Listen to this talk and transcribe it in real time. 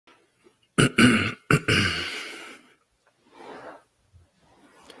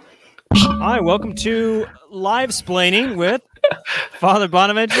welcome to Livesplaining with Father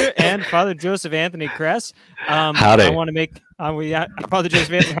Bonaventure and Father Joseph Anthony Kress. Howdy. I want to make Father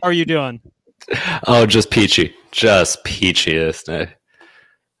Joseph Anthony. How are you doing? Oh, just peachy this day.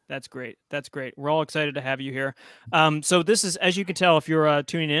 That's great. That's great. We're all excited to have you here. So this is, as you can tell, if you're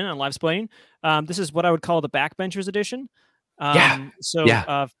tuning in on Livesplaining, this is what I would call the backbenchers edition. Father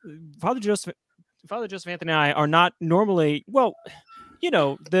Joseph Anthony and I are not normally, well,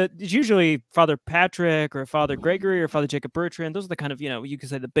 it's usually Father Patrick or Father Gregory or Father Jacob Bertrand. Those are the kind of, you could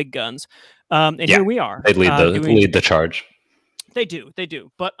say the big guns. Here we are. They lead the charge. They do.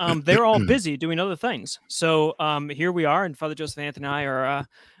 But they're all busy doing other things. So here we are, and Father Joseph Anthony and I are,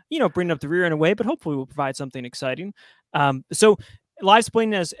 bringing up the rear in a way, but hopefully we'll provide something exciting. So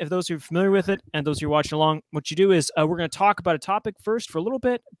Livesplaining, as if those who are familiar with it and those who are watching along, what you do is we're going to talk about a topic first for a little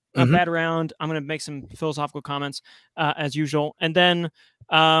bit, bat around. I'm going to make some philosophical comments as usual, and then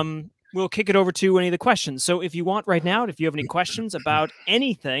we'll kick it over to any of the questions. So if you want right now, if you have any questions about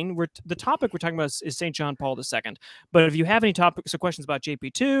anything, the topic we're talking about is St. John Paul II. But if you have any topics or questions about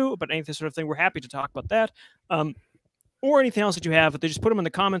JP2, about anything sort of thing, we're happy to talk about that. Or anything else that you have, they just put them in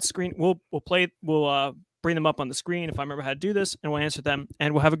the comments screen. We'll bring them up on the screen if I remember how to do this, and we'll answer them,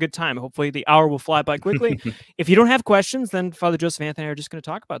 and we'll have a good time. Hopefully the hour will fly by quickly. If you don't have questions, then Father Joseph Anthony are just going to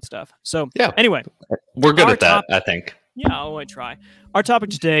talk about stuff. So anyway, we're good at that, I think. Yeah, I try. Our topic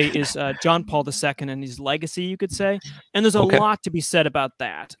today is John Paul II and his legacy, you could say. And there's a lot to be said about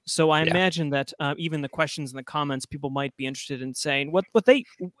that. So I imagine that even the questions in the comments, people might be interested in saying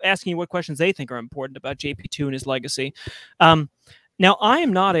asking you what questions they think are important about JP2 and his legacy. Now,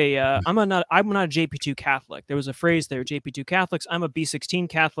 I'm not a JP2 Catholic. There was a phrase there, JP2 Catholics. I'm a B16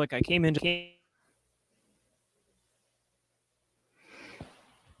 Catholic. I came into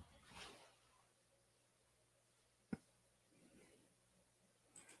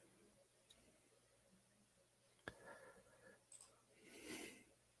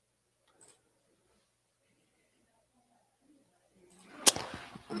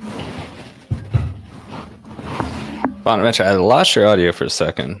Bonaventure, I lost your audio for a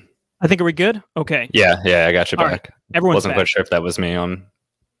second. I think, are we good? Okay. Yeah, I got you back. Right. Everyone's wasn't back. Quite sure if that was me on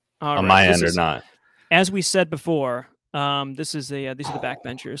my end or not. As we said before, these are the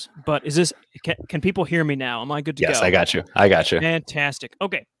backbenchers. But is this? Can people hear me now? Am I good to go? Yes, I got you. Fantastic.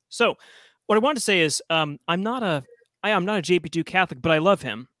 Okay. So what I want to say is, I'm not a JP2 Catholic, but I love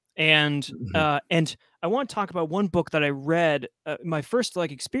him, and I want to talk about one book that I read, my first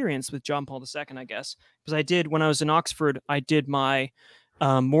experience with John Paul II, I guess, because I did when I was in Oxford. I did my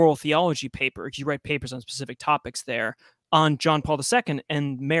moral theology paper. You write papers on specific topics there on John Paul II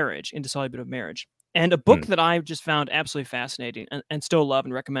and marriage, indissolubility of marriage. And a book that I just found absolutely fascinating and still love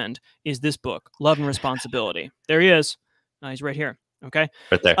and recommend is this book, Love and Responsibility. There he is. He's right here. Okay.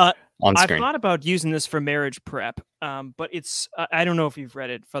 Right there on screen. I've thought about using this for marriage prep, but it's, I don't know if you've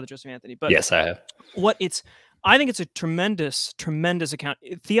read it, Father Joseph Anthony, but yes, I have. I think it's a tremendous account.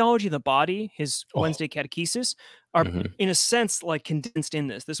 Theology of the Body, his Wednesday catechesis, are in a sense condensed in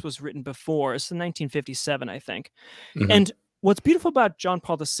this. This was written before. It's in 1957, I think. And what's beautiful about John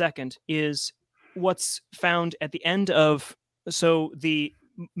Paul II is what's found at the end of, the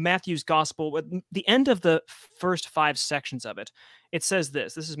Matthew's Gospel, at the end of the first 5 sections of it. It says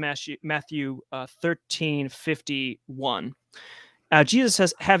this. This is Matthew 13:51. Jesus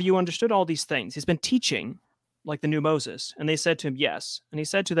says, "Have you understood all these things?" He's been teaching like the new Moses. And they said to him, "Yes." And he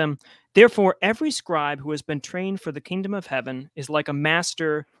said to them, "Therefore, every scribe who has been trained for the kingdom of heaven is like a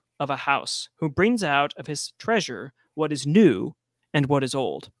master of a house who brings out of his treasure what is new and what is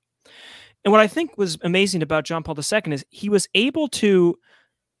old." And what I think was amazing about John Paul II is he was able to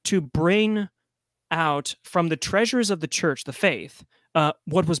bring out from the treasures of the church, the faith,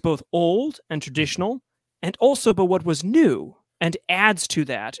 what was both old and traditional, and also but what was new, and adds to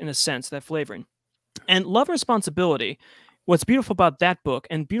that, in a sense, that flavoring. And Love and Responsibility, what's beautiful about that book,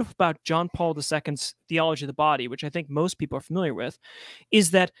 and beautiful about John Paul II's Theology of the Body, which I think most people are familiar with,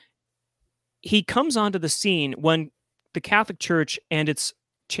 is that he comes onto the scene when the Catholic Church and its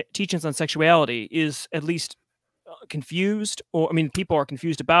teachings on sexuality is at least confused, people are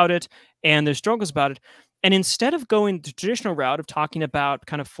confused about it, and there's struggles about it. And instead of going the traditional route of talking about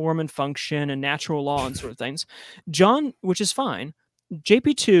kind of form and function and natural law and sort of things, John, which is fine,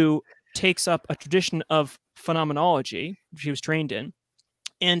 JP2 takes up a tradition of phenomenology, which he was trained in,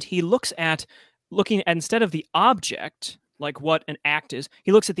 and he looking at instead of the object, like what an act is,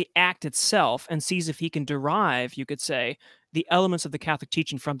 he looks at the act itself and sees if he can derive, you could say, the elements of the Catholic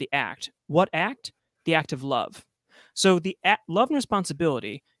teaching from the act. What act? The act of love. So the Love and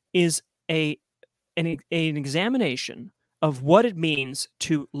Responsibility is an examination of what it means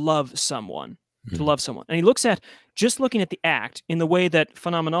to love someone. To love someone. And he looks at just looking at the act in the way that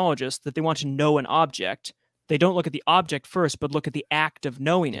phenomenologists, that they want to know an object, they don't look at the object first, but look at the act of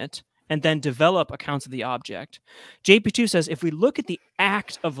knowing it and then develop accounts of the object. JP2 says if we look at the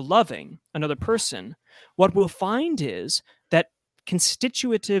act of loving another person, what we'll find is that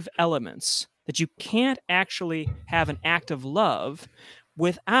constitutive elements, that you can't actually have an act of love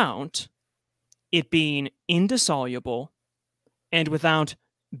without it being indissoluble and without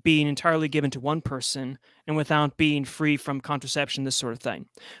being entirely given to one person and without being free from contraception, this sort of thing,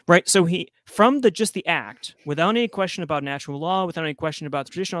 right? So he, from just the act, without any question about natural law, without any question about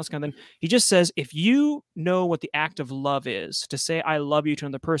the tradition, all this kind of thing, he just says, if you know what the act of love is, to say I love you to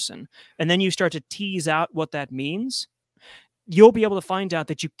another person, and then you start to tease out what that means, you'll be able to find out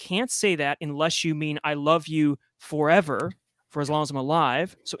that you can't say that unless you mean I love you forever, for as long as I'm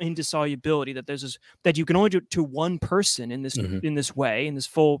alive. So indissolubility, that there's this, that you can only do it to one person in this in this way, in this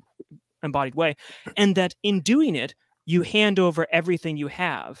full embodied way, and that in doing it, you hand over everything you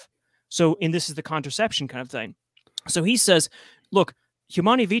have. So, and this is the contraception kind of thing. So he says, look,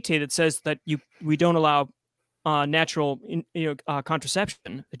 Humani Vitae, that says that we don't allow natural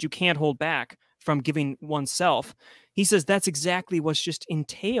contraception, that you can't hold back from giving oneself. He says that's exactly what's just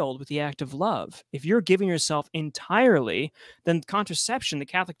entailed with the act of love. If you're giving yourself entirely, then contraception, the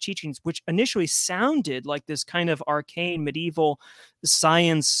Catholic teachings, which initially sounded like this kind of arcane medieval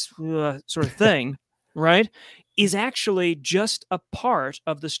science sort of thing, right, is actually just a part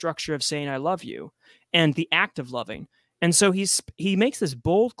of the structure of saying I love you and the act of loving. And so he makes this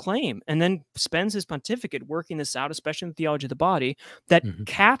bold claim and then spends his pontificate working this out, especially in the theology of the body, that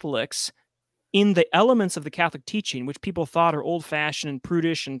Catholics, in the elements of the Catholic teaching, which people thought are old-fashioned and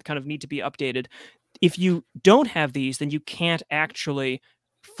prudish and kind of need to be updated, if you don't have these, then you can't actually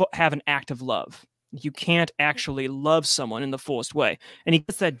have an act of love. You can't actually love someone in the fullest way. And he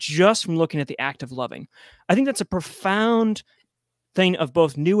gets that just from looking at the act of loving. I think that's a profound thing of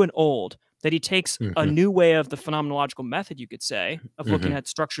both new and old, that he takes a new way of the phenomenological method, you could say, of looking at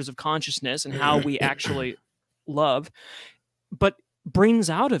structures of consciousness and how we actually love, but brings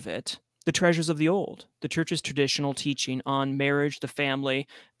out of it the treasures of the old, the church's traditional teaching on marriage, the family,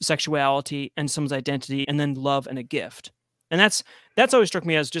 sexuality, and someone's identity, and then love and a gift. And that's always struck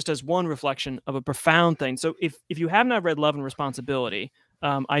me as just as one reflection of a profound thing. So if you have not read Love and Responsibility,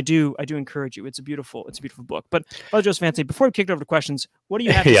 I do encourage you. It's a beautiful book. But Father Joseph Anthony, before we kick it over to questions, what do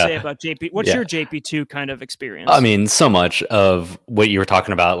you have to say about JP? What's your JP2 kind of experience? I mean, so much of what you were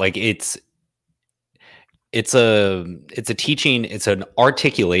talking about, like it's a teaching, it's an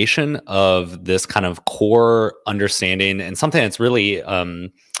articulation of this kind of core understanding, and something that's really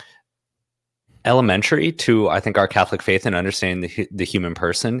elementary to, I think, our Catholic faith and understanding the human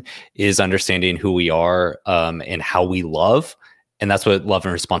person is understanding who we are and how we love. And that's what Love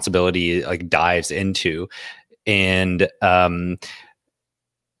and Responsibility like dives into. And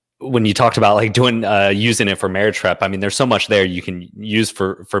when you talked about like doing using it for marriage prep, I mean, there's so much there you can use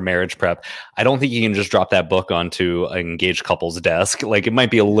for marriage prep. I don't think you can just drop that book onto an engaged couple's desk. Like it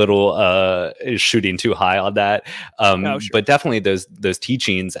might be a little shooting too high on that. Sure. But definitely those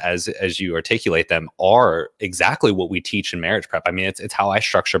teachings as you articulate them are exactly what we teach in marriage prep. I mean, it's how I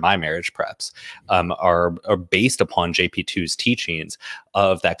structure my marriage preps, are based upon JP2's teachings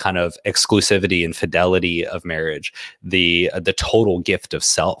of that kind of exclusivity and fidelity of marriage, the total gift of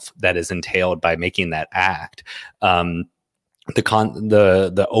self that is entailed by making that act, the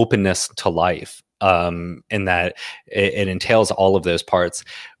openness to life, and that it entails all of those parts.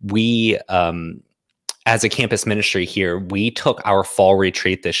 We, as a campus ministry here, we took our fall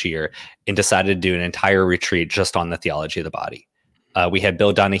retreat this year and decided to do an entire retreat just on the theology of the body. We had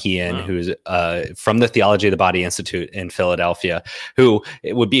Bill Donahan, who's from the Theology of the Body Institute in Philadelphia, who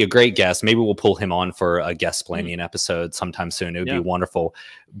it would be a great guest. Maybe we'll pull him on for a Godsplaining episode sometime soon. It would be wonderful.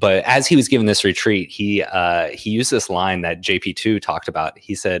 But as he was giving this retreat, he used this line that JP2 talked about.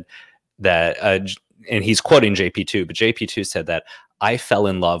 He said that, and he's quoting JP2, but JP2 said that I fell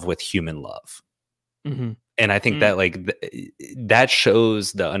in love with human love. And I think that that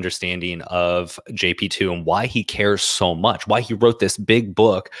shows the understanding of JP2 and why he cares so much, why he wrote this big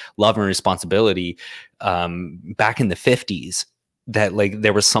book, Love and Responsibility, back in the 50s, that like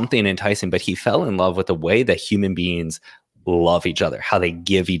there was something enticing, but he fell in love with the way that human beings love each other, how they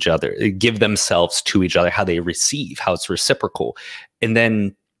give themselves to each other, how they receive, how it's reciprocal. And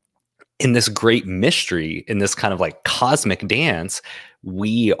then in this great mystery, in this kind of like cosmic dance,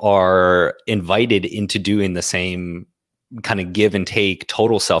 we are invited into doing the same kind of give and take,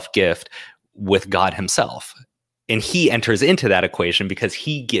 total self gift with God himself. And he enters into that equation because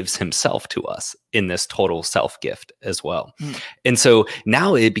he gives himself to us in this total self gift as well. And so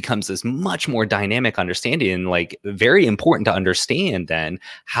now it becomes this much more dynamic understanding, and like very important to understand then,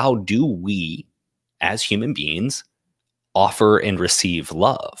 how do we as human beings offer and receive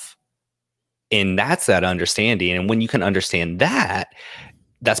love? And that's that understanding. And when you can understand that,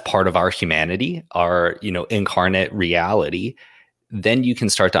 that's part of our humanity, our, you know, incarnate reality, then you can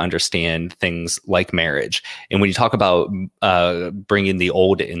start to understand things like marriage. And when you talk about bringing the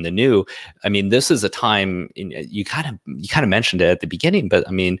old in the new, I mean, this is a time, you kind of mentioned it at the beginning, but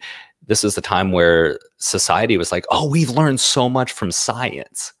I mean, this is the time where society was like, oh, we've learned so much from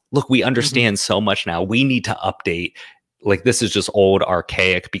science. Look, we understand so much now. We need to update. Like, this is just old,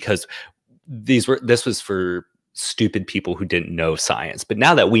 archaic, because this was for stupid people who didn't know science. But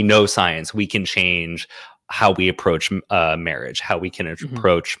now that we know science, we can change how we approach marriage, how we can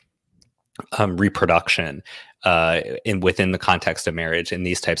approach reproduction within the context of marriage and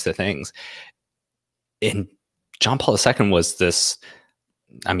these types of things. And John Paul II was this,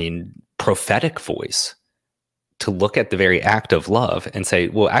 I mean, prophetic voice to look at the very act of love and say,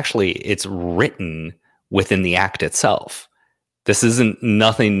 well, actually, it's written within the act itself. This isn't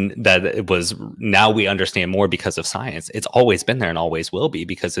nothing that it was, now we understand more because of science. It's always been there and always will be,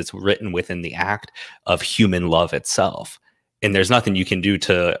 because it's written within the act of human love itself. And there's nothing you can do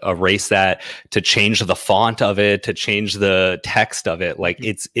to erase that, to change the font of it, to change the text of it. Like,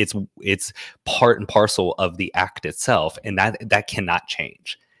 it's part and parcel of the act itself. And that cannot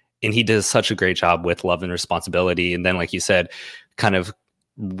change. And he does such a great job with love and responsibility. And then, like you said, kind of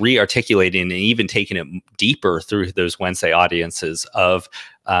re-articulating and even taking it deeper through those Wednesday audiences of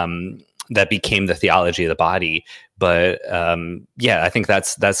that became the theology of the body. But yeah, I think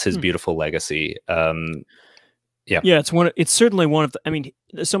that's his beautiful legacy. Yeah, it's certainly one of the, I mean,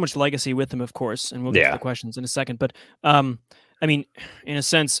 there's so much legacy with him, of course, and we'll get to the questions in a second. But I mean, in a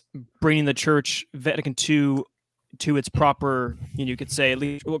sense, bringing the Church, Vatican II, to its proper, you could say, at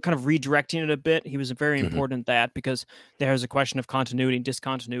least, well, kind of redirecting it a bit. He was very important in that, because there's a question of continuity and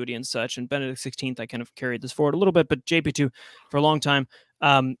discontinuity and such. And Benedict XVI, I kind of carried this forward a little bit, but JP2 for a long time,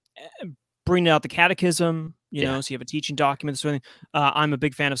 bringing out the catechism, you know, so you have a teaching document. Sort of thing. I'm a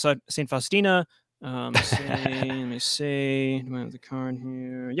big fan of Saint Faustina. Let me see. Do I have the card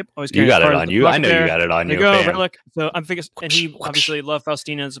here? Yep, always. You got it on you. I know you got it on you. There you go, relic. So I'm figuring, and he obviously loved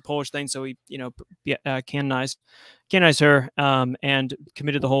Faustina as a Polish thing, so he, you know, canonized her, and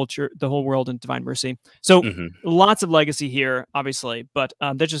committed the whole world in divine mercy. So lots of legacy here, obviously, but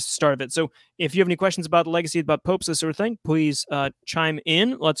that's just the start of it. So if you have any questions about the legacy, about popes, this sort of thing, please chime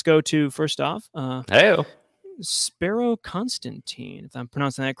in. Let's go to, first off, Sparrow Constantine, if I'm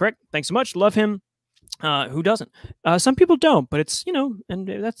pronouncing that correct. Thanks so much. Love him. Who doesn't? Some people don't, but it's, you know, and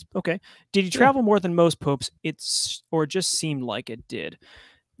that's okay. Did he travel more than most popes? Or just seemed like it did?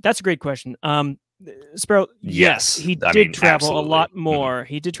 That's a great question. Sparrow, yes, he did travel a lot more.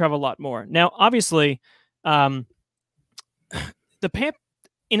 He did travel a lot more. Now, obviously, the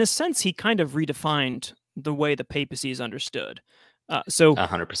in a sense, he kind of redefined the way the papacy is understood. So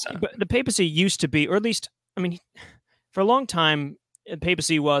 100%. But the papacy used to be, or at least, I mean, for a long time, the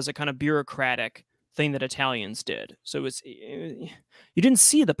papacy was a kind of bureaucratic thing that Italians did. So it was, you didn't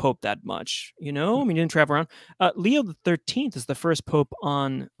see the Pope that much, you know? I mean, you didn't travel around. Leo the 13th is the first Pope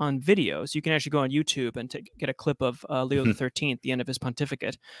on video. So you can actually go on YouTube and get a clip of Leo the 13th, the end of his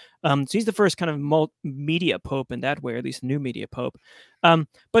pontificate. So he's the first kind of media Pope in that way, or at least new media Pope.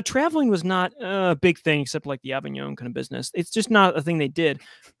 But traveling was not a big thing, except like the Avignon kind of business. It's just not a thing they did.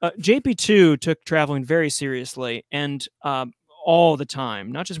 JP2 took traveling very seriously, and all the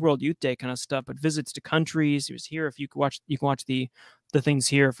time, not just World Youth Day kind of stuff, but visits to countries. He was here. If you can watch the things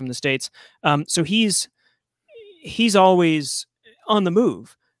here from the States. So he's always on the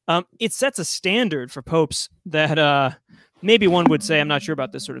move. It sets a standard for popes that maybe one would say, I'm not sure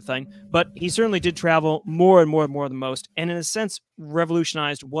about this sort of thing, but he certainly did travel more and more and more than most, and in a sense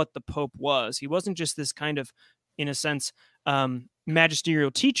revolutionized what the Pope was. He wasn't just this kind of, in a sense,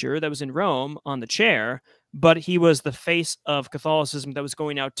 magisterial teacher that was in Rome on the chair, but he was the face of Catholicism that was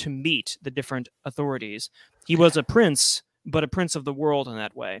going out to meet the different authorities. He was a prince, but a prince of the world in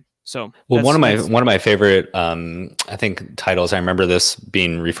that way. So, well, one of my favorite, I think, titles, I remember this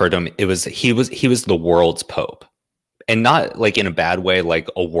being referred to him. He was the world's Pope, and not like in a bad way, like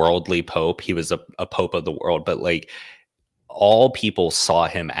a worldly Pope. He was a Pope of the world, but like all people saw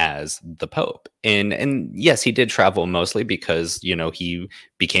him as the Pope. And yes, he did travel mostly because, you know, he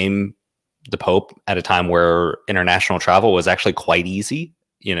became the Pope at a time where international travel was actually quite easy.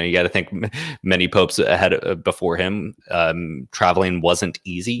 You know, you got to think many popes ahead before him, traveling wasn't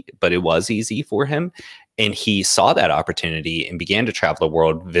easy, but it was easy for him. And he saw that opportunity and began to travel the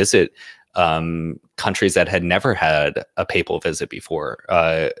world, visit countries that had never had a papal visit before,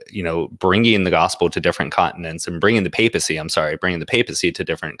 you know, bringing the gospel to different continents and bringing the papacy to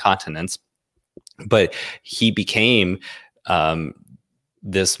different continents. But he became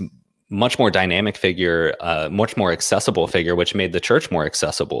this much more dynamic figure, much more accessible figure, which made the church more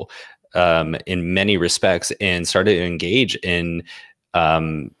accessible in many respects, and started to engage in,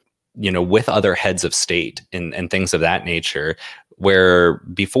 you know, with other heads of state and things of that nature, where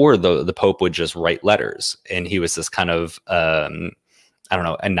before the Pope would just write letters, and he was this kind of, I don't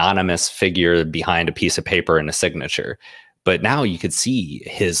know, anonymous figure behind a piece of paper and a signature. But now you could see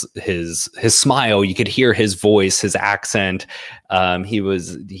his smile, you could hear his voice, his accent.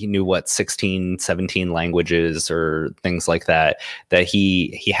 He knew what, 16, 17 languages or things like that, that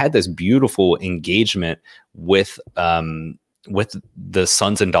he had this beautiful engagement with the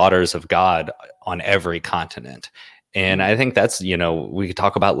sons and daughters of God on every continent. And I think that's, you know, we could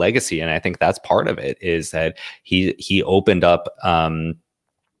talk about legacy, and I think that's part of it, is that he opened up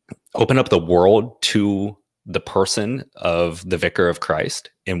the world to the person of the Vicar of Christ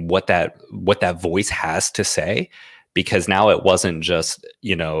and what that voice has to say, because now it wasn't just,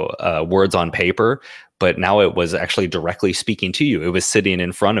 you know, words on paper, but now it was actually directly speaking to you. It was sitting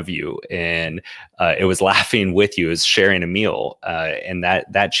in front of you, and it was laughing with you, it was sharing a meal, and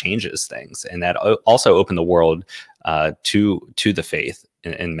that changes things, and that also opened the world to the faith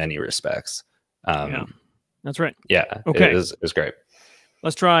in many respects. Yeah, that's right. Yeah, okay, it was great.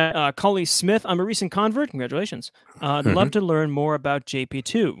 Let's try Cully Smith. I'm a recent convert. Congratulations. I'd love to learn more about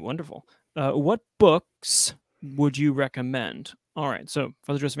JP2. Wonderful. What books would you recommend? All right. So,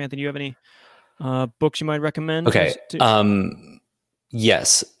 Father Joseph Anthony, do you have any books you might recommend? Okay.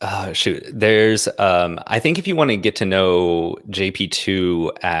 Yes. Shoot. There's, I think if you want to get to know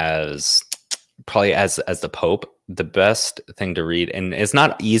JP2 as probably as the Pope, the best thing to read, and it's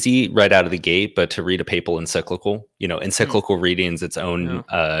not easy right out of the gate, but to read a papal encyclical. You know, encyclical reading is its own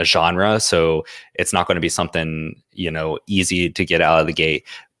genre, so it's not going to be something, you know, easy to get out of the gate.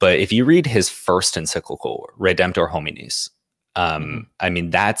 But if you read his first encyclical, Redemptor Hominis, I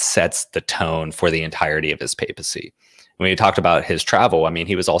mean, that sets the tone for the entirety of his papacy. When you talked about his travel, I mean,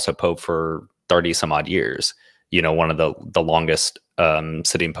 he was also Pope for 30 some odd years, you know, one of the longest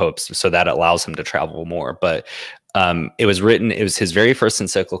sitting popes, so that allows him to travel more. But it was his very first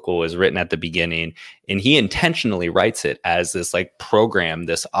encyclical, was written at the beginning, and he intentionally writes it as this like program,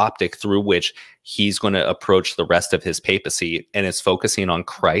 this optic through which he's going to approach the rest of his papacy, and it's focusing on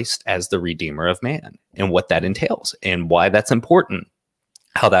Christ as the Redeemer of man and what that entails and why that's important,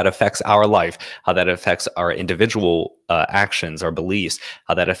 how that affects our life, how that affects our individual actions, our beliefs,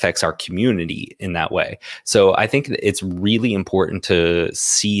 how that affects our community in that way. So I think it's really important to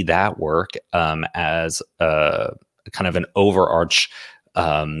see that work as kind of an overarch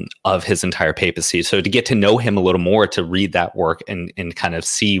of his entire papacy. So to get to know him a little more, to read that work and kind of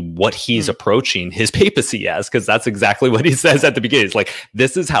see what he's approaching his papacy as, because that's exactly what he says at the beginning. It's like,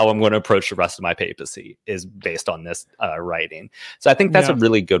 this is how I'm going to approach the rest of my papacy, is based on this writing. So I think that's a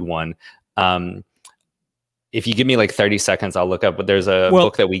really good one. If you give me like 30 seconds, I'll look up, but there's a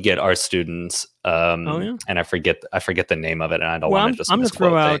book that we get our students, and I forget the name of it, and I don't want to just I'm going to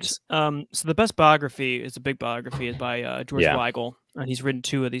throw out, things. So the best biography is a big biography, is by George Weigel, and he's written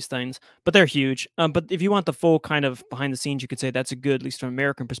 2 of these things, but they're huge. But if you want the full kind of behind the scenes, you could say that's a good, at least from an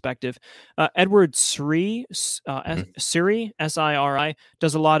American perspective. Edward Siri, Siri, S-I-R-I,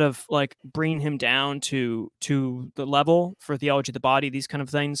 does a lot of like bringing him down to the level for theology of the body, these kind of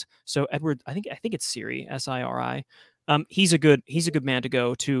things. So Edward, I think it's Siri, S-I-R-I. He's a good man to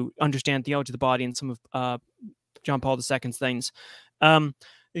go to understand theology of the body and some of John Paul II's things.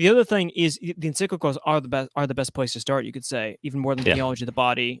 The other thing is the encyclicals are the best place to start, you could say, even more than theology of the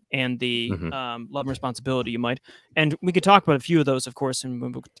body and the love and responsibility, you might. And we could talk about a few of those, of course, and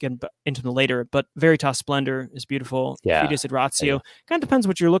we'll get into them later. But Veritas Splendor is beautiful. Fides et Ratio. Kind of depends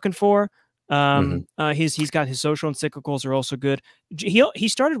what you're looking for. He's got his social encyclicals are also good. He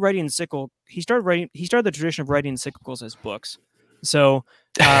started writing He started the tradition of writing encyclicals as books. So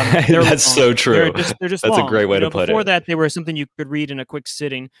that's so true. They're just that's long. A great way to put it. Before that, they were something you could read in a quick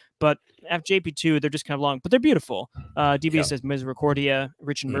sitting. But after JP2, they're just kind of long, but they're beautiful. DB says Misericordia,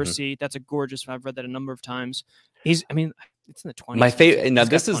 Rich in Mercy. That's a gorgeous. I've read that a number of times. It's in the 20s. My favorite. Now,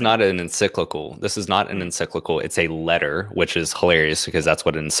 this is not an encyclical. This is not an encyclical. It's a letter, which is hilarious because that's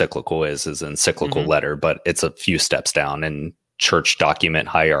what an encyclical is an encyclical letter, but it's a few steps down in church document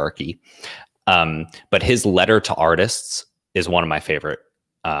hierarchy. But his letter to artists is one of my favorite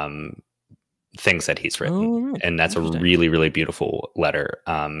things that he's written. Oh, right. And that's a really, really beautiful letter,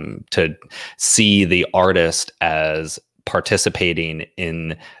 to see the artist as participating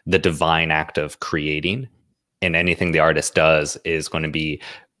in the divine act of creating, and anything the artist does is going to be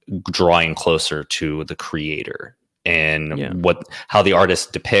drawing closer to the creator, and how the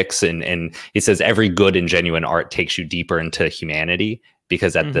artist depicts. And he says every good and genuine art takes you deeper into humanity,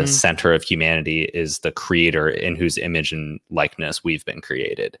 because at the center of humanity is the creator in whose image and likeness we've been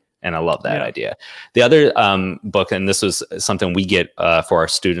created. And I love that idea. The other book, and this was something we get for our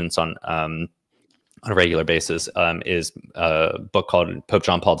students on a regular basis, is a book called Pope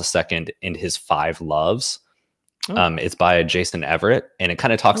John Paul II and His Five Loves. It's by Jason Everett, and it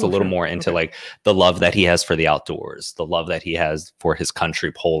kind of talks a little more into like the love that he has for the outdoors, the love that he has for his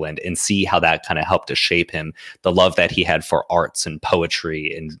country, Poland, and see how that kind of helped to shape him, the love that he had for arts and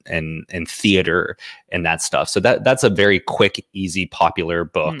poetry and theater and that stuff. So that's a very quick, easy, popular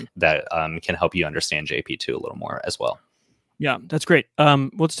book that can help you understand JP2 a little more as well. Yeah, that's great.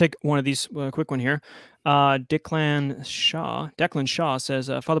 Let's take one of these, quick one here. Declan Shaw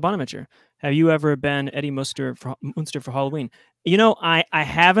says, Father Bonaventure, have you ever been Eddie Munster for Halloween? You know, I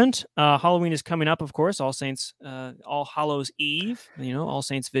haven't. Halloween is coming up, of course. All Hallows Eve. You know, All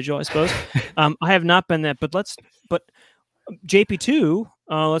Saints Vigil, I suppose. I have not been that, but JP2.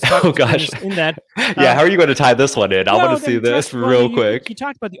 Let's talk. Oh gosh, in that. Yeah, how are you going to tie this one in? I want to see this real quick. He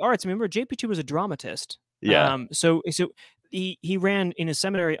talked about the arts. Remember, JP2 was a dramatist. Yeah. So he ran in his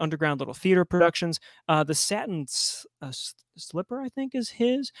seminary underground little theater productions. The Satin Slipper, I think, is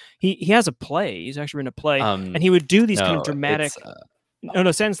his. He has a play. He's actually written a play, and he would do these kind of dramatic.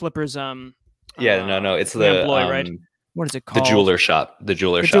 No, Satin Slipper's. No, it's the right. What is it called? The Jeweler Shop. The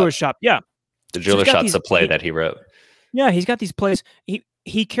Jeweler Shop. Yeah. The Jeweler Shop's a play that he wrote. Yeah, he's got these plays.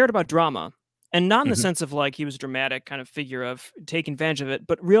 He cared about drama. And not in the sense of like he was a dramatic kind of figure of taking advantage of it,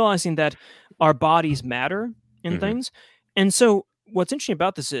 but realizing that our bodies matter in things. And so what's interesting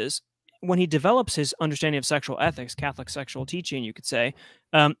about this is when he develops his understanding of sexual ethics, Catholic sexual teaching, you could say,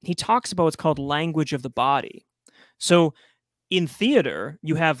 he talks about what's called language of the body. So in theater,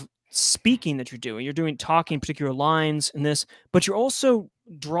 you have speaking that you're doing. You're doing talking particular lines in this, but you're also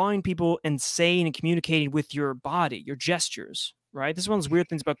drawing people and saying and communicating with your body, your gestures. Right. This is one of those weird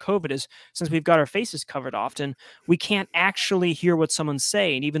things about COVID is since we've got our faces covered often, we can't actually hear what someone's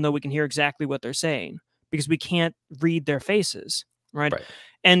saying, even though we can hear exactly what they're saying because we can't read their faces. Right.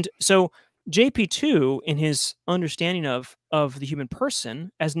 And so JP2, in his understanding of the human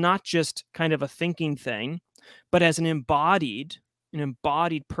person as not just kind of a thinking thing, but as an embodied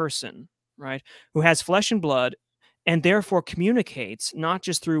person, right, who has flesh and blood, and therefore communicates not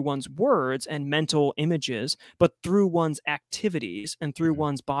just through one's words and mental images, but through one's activities and through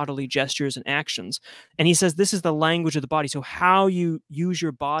one's bodily gestures and actions. And he says this is the language of the body. So how you use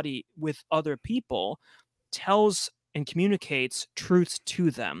your body with other people tells and communicates truths to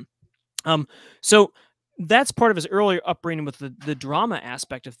them. So that's part of his earlier upbringing with the drama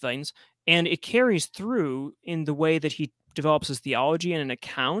aspect of things, and it carries through in the way that he develops his theology and an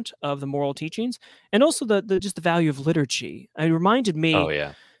account of the moral teachings, and also just the value of liturgy. It reminded me,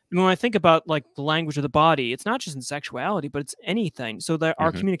 when I think about like the language of the body, it's not just in sexuality, but it's anything. So that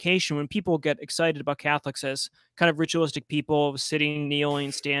our communication, when people get excited about Catholics as kind of ritualistic people, sitting,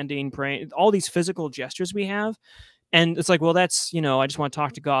 kneeling, standing, praying, all these physical gestures we have, and it's like, well, that's, I just want to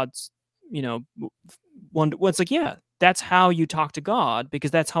talk to God's, it's like, yeah, that's how you talk to God,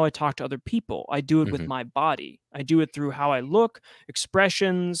 because that's how I talk to other people. I do it with my body. I do it through how I look,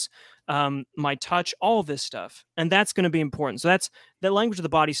 expressions, my touch, all this stuff. And that's going to be important. So that's the language of the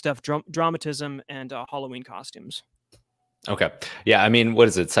body stuff, dramatism, and Halloween costumes. Okay. Yeah. I mean, what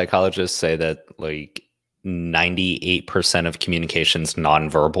is it? Psychologists say that like 98% of communication's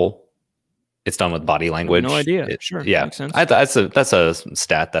nonverbal. It's done with body language. No idea. Sure. Yeah. Makes sense. That's a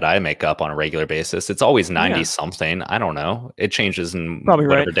stat that I make up on a regular basis. It's always 90 something. I don't know. It changes in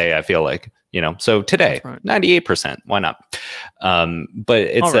whatever day I feel like, so today, 98%, why not? But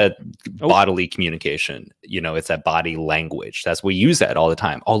it's that bodily communication, it's that body language. We use that all the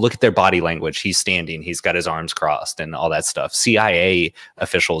time. Oh, look at their body language. He's standing, he's got his arms crossed and all that stuff. CIA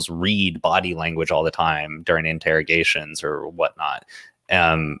officials read body language all the time during interrogations or whatnot.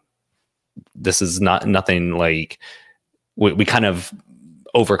 This is nothing like we kind of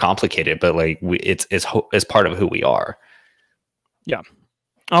overcomplicate it, but like it's part of who we are. Yeah.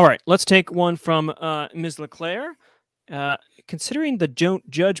 All right. Let's take one from Ms. Leclerc. Considering the "don't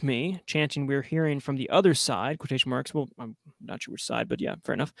judge me" chanting we're hearing from the other side, quotation marks. Well, I'm not sure which side, but yeah,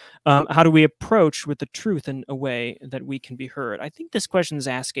 fair enough. How do we approach with the truth in a way that we can be heard? I think this question is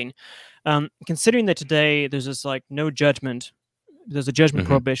asking, considering that today there's this like no judgment. There's a judgment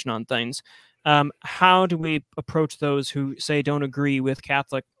prohibition on things. How do we approach those who say don't agree with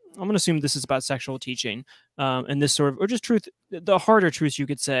Catholic? I'm going to assume this is about sexual teaching, and this sort of, or just truth, the harder truths you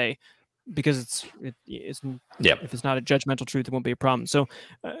could say, because it's if it's not a judgmental truth, it won't be a problem. So,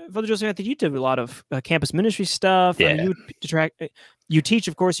 Father Joseph, I think you did a lot of campus ministry stuff. Yeah. I mean, you teach,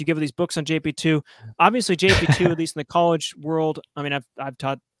 of course. You give these books on JP2. Obviously, JP2, at least in the college world. I mean, I've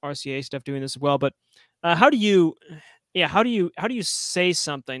taught RCA stuff doing this as well. But how do you say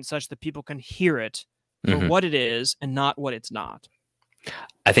something such that people can hear it for what it is and not what it's not?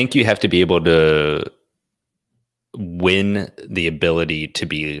 I think you have to be able to win the ability to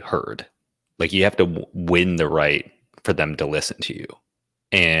be heard. Like, you have to win the right for them to listen to you.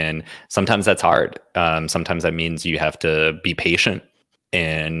 And sometimes that's hard. Sometimes that means you have to be patient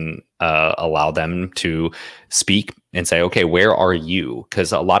and allow them to speak and say, okay, where are you?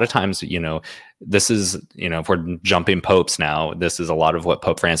 Because a lot of times, this is, if we're jumping popes now, this is a lot of what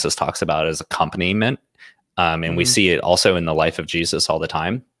Pope Francis talks about as accompaniment. And we see it also in the life of Jesus all the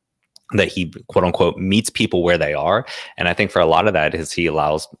time, that he, quote unquote, meets people where they are. And I think for a lot of that is he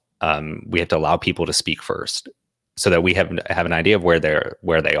allows, we have to allow people to speak first, so that we have an idea of where they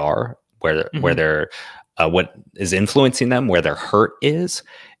are, where they're, what is influencing them, where their hurt is,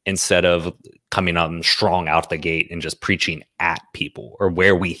 instead of coming on strong out the gate and just preaching at people, or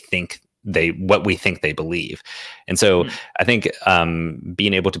where we think what we think they believe. And so I think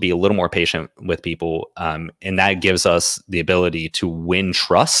being able to be a little more patient with people, and that gives us the ability to win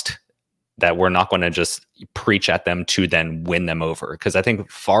trust, that we're not going to just preach at them to then win them over. Because I think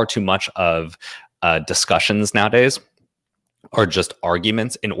far too much of discussions nowadays are just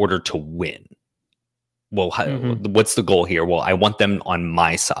arguments in order to win. Well, what's the goal here? Well, I want them on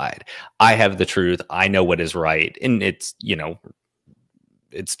my side. I have the truth. I know what is right. And it's,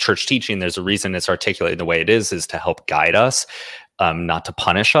 it's church teaching. There's a reason it's articulated the way it is to help guide us, not to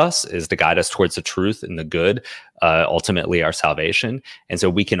punish us, is to guide us towards the truth and the good, ultimately our salvation. And so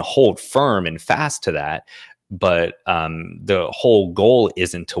we can hold firm and fast to that. But the whole goal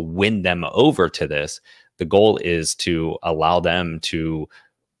isn't to win them over to this. The goal is to allow them to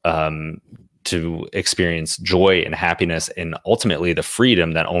experience joy and happiness, and ultimately the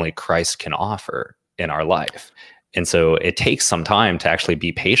freedom that only Christ can offer in our life. And so it takes some time to actually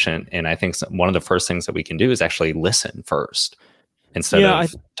be patient. And I think one of the first things that we can do is actually listen first instead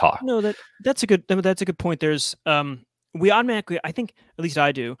of talk. No, that's a good point. There's we automatically, I think, at least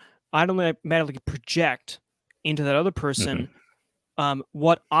I do, I automatically project into that other person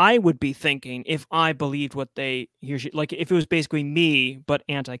what I would be thinking if I believed what he or she, like if it was basically me, but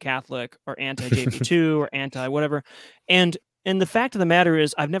anti-Catholic or anti-JP2 or anti-whatever. And the fact of the matter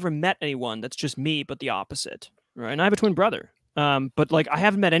is, I've never met anyone that's just me, but the opposite. Right. And I have a twin brother. But like, I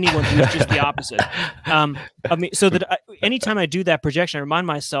haven't met anyone who's just the opposite. I mean, so that anytime I do that projection, I remind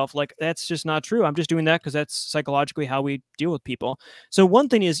myself, like, that's just not true. I'm just doing that because that's psychologically how we deal with people. So one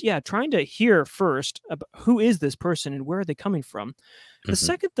thing is, trying to hear first about who is this person and where are they coming from. The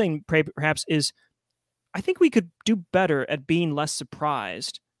second thing, perhaps, is I think we could do better at being less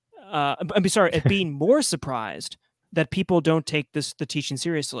surprised. At being more surprised that people don't take the teaching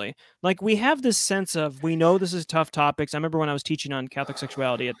seriously. Like, we have this sense of, we know this is tough topics. I remember when I was teaching on Catholic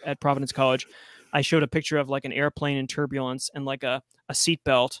sexuality at Providence College, I showed a picture of like an airplane in turbulence and like a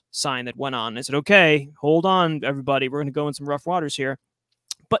seatbelt sign that went on. I said, okay, hold on, everybody. We're going to go in some rough waters here.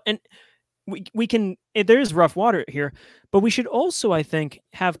 And we can, there is rough water here, but we should also, I think,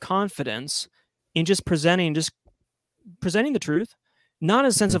 have confidence in just presenting the truth. Not in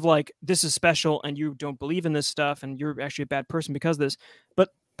a sense of like, this is special and you don't believe in this stuff and you're actually a bad person because of this, but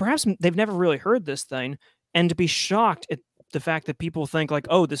perhaps they've never really heard this thing, and to be shocked at the fact that people think like,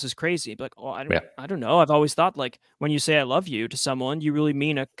 oh, this is crazy. But like, oh, I don't know. I've always thought like, when you say I love you to someone, you really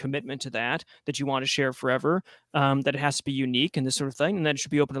mean a commitment to that you want to share forever, that it has to be unique and this sort of thing, and that it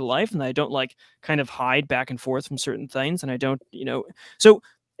should be open to life, and that I don't like kind of hide back and forth from certain things, and I don't, so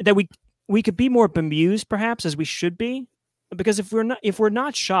that we could be more bemused perhaps, as we should be. Because if we're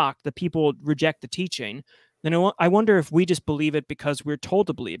not shocked that people reject the teaching, then I wonder if we just believe it because we're told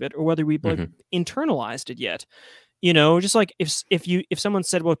to believe it, or whether we've internalized it yet. Just like if someone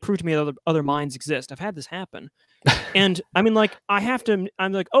said, "Well, prove to me that other minds exist." I've had this happen, and I mean, like,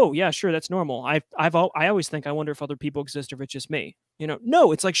 I'm like, "Oh yeah, sure, that's normal." I always think, I wonder if other people exist or if it's just me.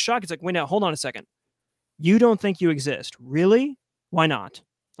 No, it's like shock. It's like, wait, now hold on a second. You don't think you exist, really? Why not?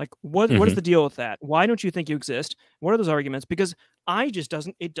 Like, what is the deal with that? Why don't you think you exist? What are those arguments? Because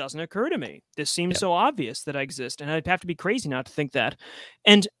it doesn't occur to me. This seems so obvious that I exist, and I'd have to be crazy not to think that.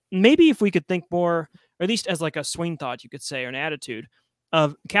 And maybe if we could think more, or at least as like a swing thought, you could say, or an attitude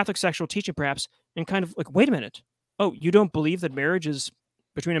of Catholic sexual teaching, perhaps, and kind of like, wait a minute. Oh, you don't believe that marriage is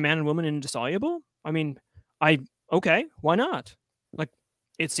between a man and woman indissoluble? I mean, okay, why not? Like,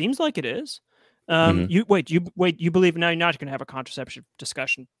 it seems like it is. You believe now you're not going to have a contraception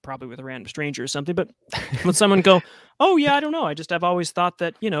discussion probably with a random stranger or something, but would someone go, oh yeah, I don't know. I've always thought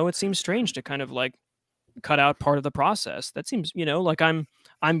that, it seems strange to kind of like cut out part of the process. That seems, like I'm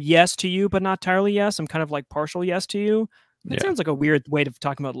yes to you, but not entirely yes. I'm kind of like partial yes to you. That sounds like a weird way of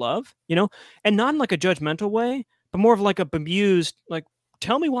talking about love, and not in like a judgmental way, but more of like a bemused, like,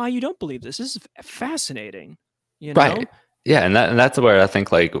 tell me why you don't believe this. This is fascinating, Right. Yeah, and that's where I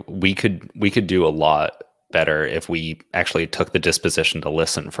think like we could do a lot better if we actually took the disposition to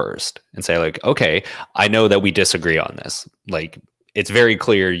listen first and say like, okay, I know that we disagree on this. Like, it's very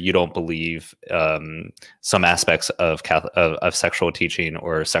clear you don't believe some aspects of sexual teaching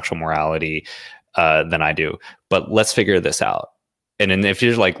or sexual morality than I do, but let's figure this out. And then if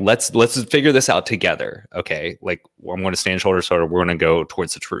you're like, let's figure this out together, okay? Like, I'm going to stand shoulder to shoulder. We're going to go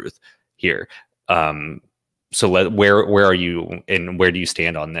towards the truth here. So where are you and where do you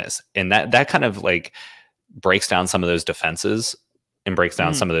stand on this? And that kind of like breaks down some of those defenses and breaks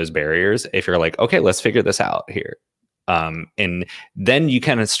down some of those barriers. If you're like, okay, let's figure this out here. And then you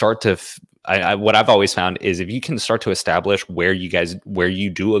kind of start to, what I've always found is if you can start to establish where you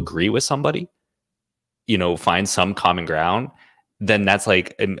do agree with somebody, find some common ground, then that's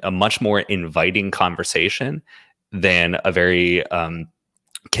like a much more inviting conversation than a very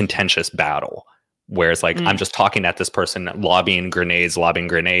contentious battle. Whereas like, I'm just talking at this person, lobbing grenades,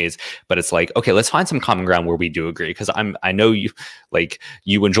 but it's like, okay, let's find some common ground where we do agree. Cause I know you, like,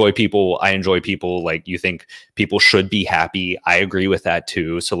 you enjoy people, I enjoy people, like, you think people should be happy. I agree with that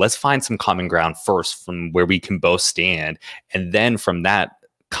too. So let's find some common ground first from where we can both stand. And then from that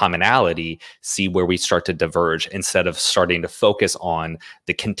commonality, see where we start to diverge instead of starting to focus on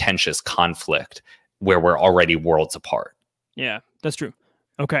the contentious conflict where we're already worlds apart. Yeah, that's true.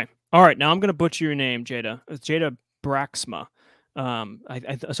 Okay. All right, now I'm going to butcher your name, Jada. It's Jada Braxma.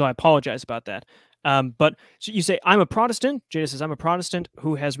 So I apologize about that. But so you say, I'm a Protestant. Jada says, I'm a Protestant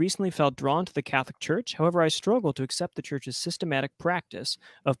who has recently felt drawn to the Catholic Church. However, I struggle to accept the Church's systematic practice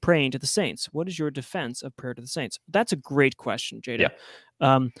of praying to the saints. What is your defense of prayer to the saints? That's a great question, Jada.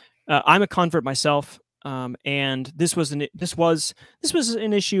 Yeah. I'm a convert myself. And this was an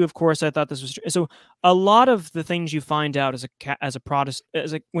issue. Of course, I thought this was so. A lot of the things you find out as a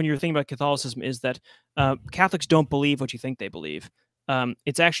Protestant, when you're thinking about Catholicism, is that Catholics don't believe what you think they believe.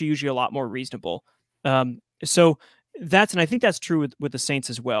 It's actually usually a lot more reasonable. So and I think that's true with the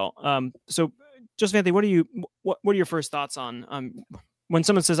saints as well. So, Joseph Anthony, what are your first thoughts on when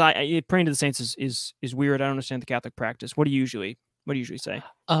someone says praying to the saints is weird? I don't understand the Catholic practice. What do you usually say?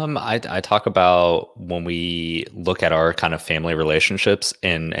 I talk about when we look at our kind of family relationships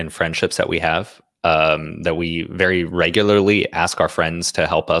and friendships that we have, that we very regularly ask our friends to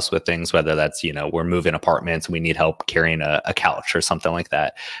help us with things, whether that's, we're moving apartments and we need help carrying a couch or something like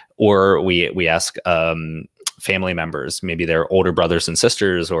that. Or we ask family members, maybe their older brothers and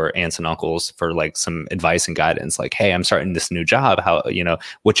sisters or aunts and uncles, for like some advice and guidance, like, hey, I'm starting this new job. How,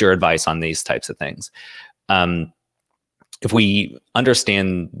 what's your advice on these types of things? If we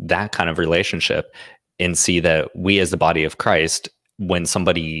understand that kind of relationship and see that we as the body of Christ, when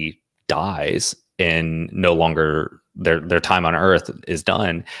somebody dies and no longer their time on earth is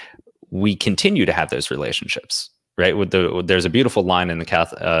done, we continue to have those relationships, right? There's a beautiful line in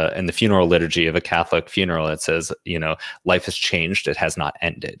the funeral liturgy of a Catholic funeral that says, life has changed, it has not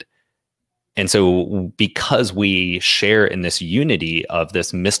ended. And so because we share in this unity of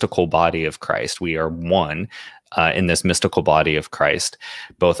this mystical body of Christ, we are one in this mystical body of Christ,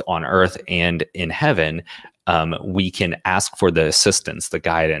 both on earth and in heaven, we can ask for the assistance, the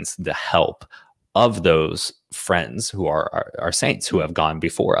guidance, the help of those friends who are our saints who have gone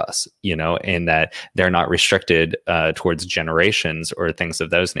before us, and that they're not restricted towards generations or things of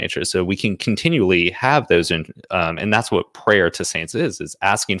those natures. So we can continually have those, and that's what prayer to saints is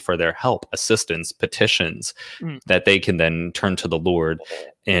asking for their help, assistance, petitions that they can then turn to the Lord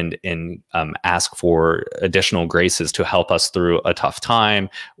and ask for additional graces to help us through a tough time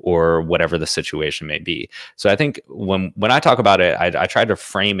or whatever the situation may be. So I think when I talk about it, I try to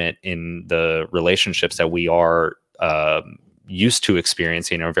frame it in the relationships that we are used to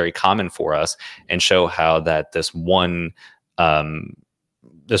experiencing, are very common for us, and show how that this one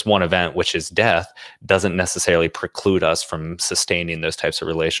event, which is death, doesn't necessarily preclude us from sustaining those types of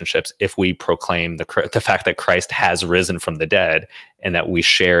relationships if we proclaim the fact that Christ has risen from the dead and that we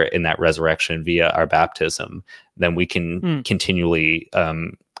share in that resurrection via our baptism. Then we can continually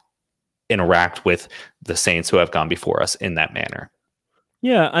interact with the saints who have gone before us in that manner.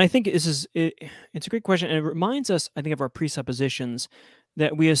 Yeah, I think it's a great question, and it reminds us, I think, of our presuppositions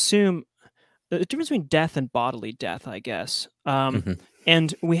that we assume the difference between death and bodily death, I guess.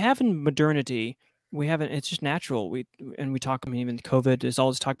 And we have in modernity, we haven't. It's just natural. We talk. I mean, even COVID is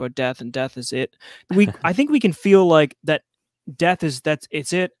always talk about death, and death is it. I think we can feel like that. Death is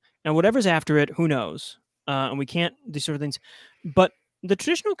it's it, and whatever's after it, who knows? And we can't these sort of things. But the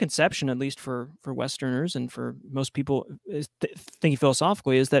traditional conception, at least for Westerners and for most people, is thinking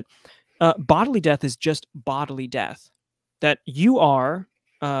philosophically, is that bodily death is just bodily death. That you are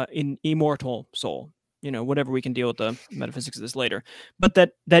an immortal soul. Whatever, we can deal with the metaphysics of this later, but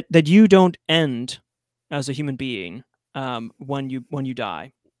that you don't end as a human being when you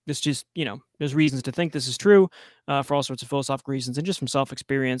die. It's just, there's reasons to think this is true for all sorts of philosophical reasons, and just from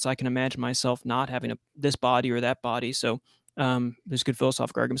self-experience, I can imagine myself not having this body or that body. So there's good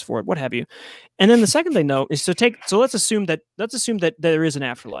philosophical arguments for it, what have you. And then the second thing, though, is let's assume that there is an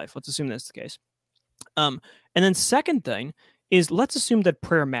afterlife. Let's assume that's the case. And then second thing is, let's assume that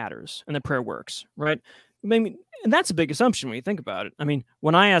prayer matters and that prayer works, right? I mean, and that's a big assumption when you think about it. I mean,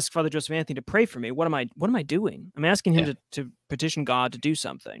 when I ask Father Joseph Anthony to pray for me, what am I doing? I'm asking him to petition God to do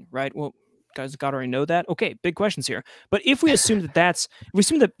something, right? Well, does God already know that? Okay, big questions here. But if we assume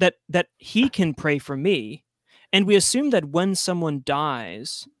that he can pray for me, and we assume that when someone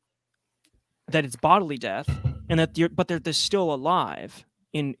dies, that it's bodily death, and that they're still alive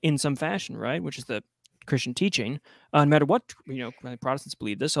in some fashion, right? Which is the Christian teaching, no matter what, Protestants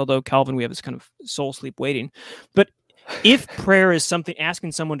believe this, although Calvin, we have this kind of soul sleep waiting. But if prayer is something,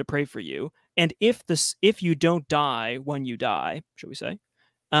 asking someone to pray for you, and if you don't die when you die, shall we say,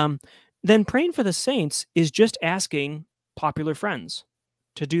 then praying for the saints is just asking popular friends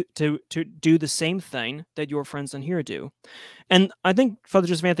to do the same thing that your friends on here do. And I think Father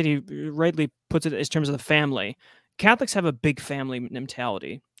Joseph Anthony rightly puts it in terms of the family. Catholics have a big family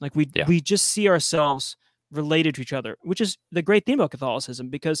mentality. Like we just see ourselves related to each other, which is the great theme about Catholicism,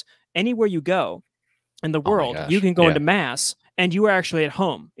 because anywhere you go in the world, you can go into Mass and you are actually at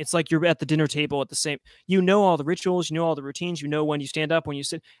home. It's like you're at the dinner table at the same, all the rituals, all the routines, when you stand up, when you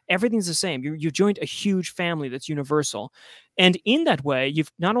sit, everything's the same. You've joined a huge family that's universal. And in that way,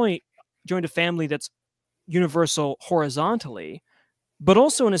 you've not only joined a family that's universal horizontally, but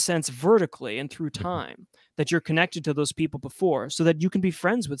also in a sense vertically and through time, that you're connected to those people before, so that you can be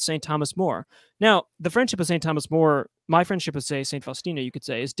friends with St. Thomas More. Now, the friendship of St. Thomas More, my friendship with, say, St. Faustina, you could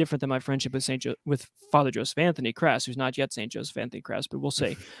say, is different than my friendship with with Father Joseph Anthony Kress, who's not yet St. Joseph Anthony Kress, but we'll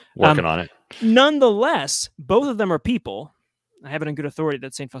see. Working on it. Nonetheless, both of them are people. I have it on good authority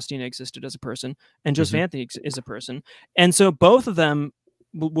that St. Faustina existed as a person, and Joseph Anthony is a person. And so both of them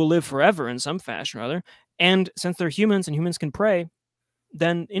will live forever in some fashion or other. And since they're humans and humans can pray,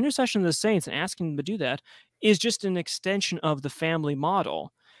 then intercession of the saints and asking them to do that is just an extension of the family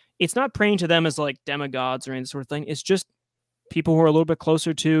model. It's not praying to them as like demigods or any sort of thing. It's just people who are a little bit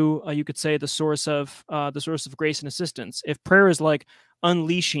closer to, you could say, the source of grace and assistance. If prayer is like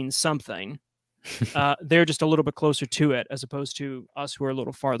unleashing something, they're just a little bit closer to it, as opposed to us who are a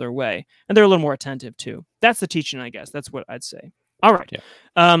little farther away, and they're a little more attentive too. That's the teaching, I guess. That's what I'd say. All right.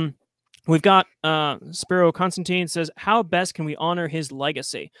 Yeah. We've got Spiro Constantine says, how best can we honor his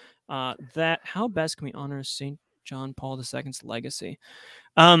legacy? How best can we honor St. John Paul II's legacy?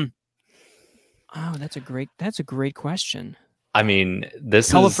 That's a great question. I mean,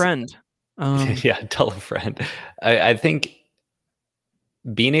 tell a friend. Tell a friend. I think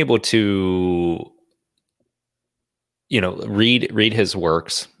being able to, read his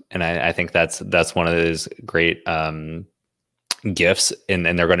works, and I think that's one of his great gifts, and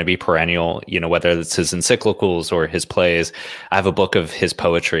they're going to be perennial, whether it's his encyclicals or his plays. I have a book of his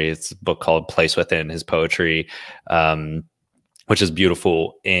poetry. It's a book called Place Within His Poetry, which is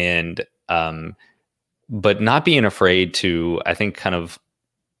beautiful. And but not being afraid to, I think, kind of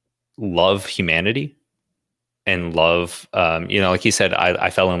love humanity and love, like he said, I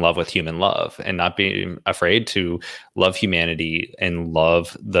fell in love with human love, and not being afraid to love humanity and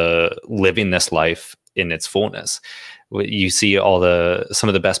love living this life in its fullness. You see some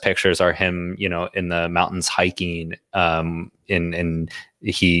of the best pictures are him, in the mountains hiking, and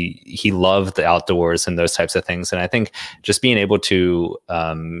he loved the outdoors and those types of things. And I think just being able to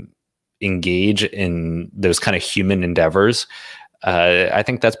engage in those kind of human endeavors, I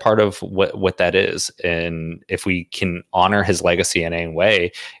think that's part of what that is. And if we can honor his legacy in any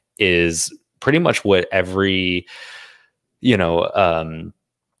way, is pretty much what every,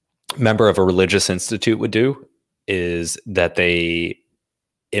 member of a religious institute would do, is that they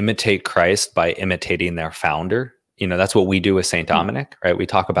imitate Christ by imitating their founder. That's what we do with St. Dominic, right? We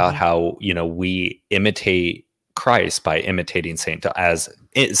talk about how, we imitate Christ by imitating Saint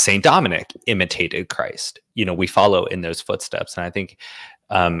Dominic imitated Christ. You know, we follow in those footsteps. And I think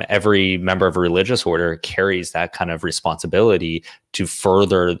every member of a religious order carries that kind of responsibility to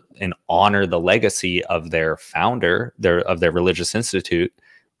further and honor the legacy of their founder, of their religious institute,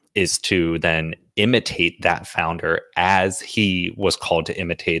 is to then imitate that founder as he was called to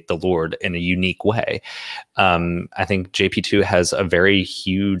imitate the Lord in a unique way. I think JP2 has a very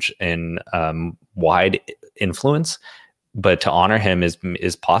huge and wide influence, but to honor him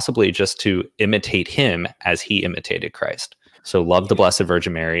is possibly just to imitate him as he imitated Christ. So love the Blessed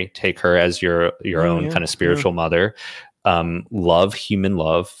Virgin Mary, take her as your own kind of spiritual mother, love human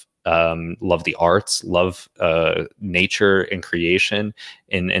love, love the arts, love nature and creation,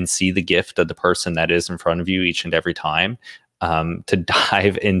 and see the gift of the person that is in front of you each and every time, to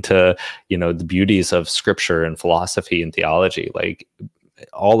dive into, you know, the beauties of scripture and philosophy and theology. Like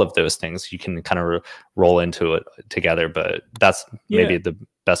all of those things you can kind of roll into it together, but that's maybe the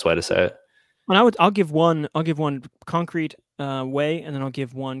best way to say it. And I'll give one concrete way, and then I'll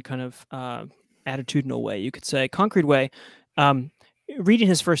give one kind of attitudinal way. You could say concrete way. Reading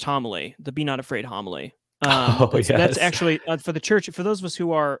his first homily, the "Be Not Afraid" homily. That's actually for the church. For those of us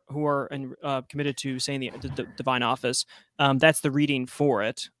who are committed to saying the divine office, that's the reading for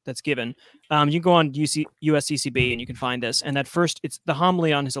it that's given. You can go on USCCB and you can find this. And that first, it's the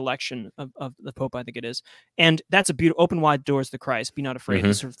homily on his election of the Pope, I think it is. And that's a beautiful, open wide doors to Christ, be not afraid,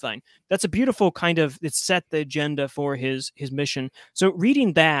 this sort of thing. That's a beautiful kind of, it set the agenda for his mission. So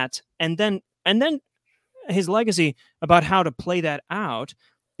reading that, and then his legacy about how to play that out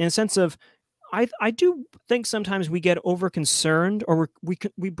in a sense of, I do think sometimes we get over concerned, or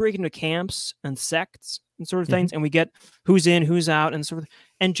we break into camps and sects and sort of things, and we get who's in, who's out, and sort of.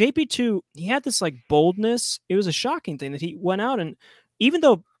 And JP2, he had this like boldness. It was a shocking thing that he went out, and even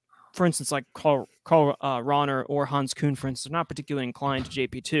though, for instance, like Karl Rahner or Hans Kuhn, for instance, are not particularly inclined to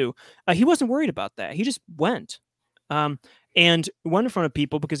JP2, he wasn't worried about that. He just went. And went in front of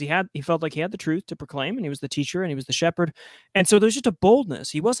people because he felt like he had the truth to proclaim, and he was the teacher and he was the shepherd. And so there's just a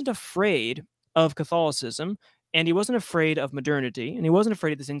boldness. He wasn't afraid of Catholicism, and he wasn't afraid of modernity, and he wasn't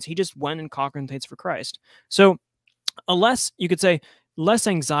afraid of the things. He just went and conquered things for Christ. So you could say, less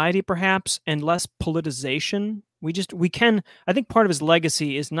anxiety perhaps, and less politicization. I think part of his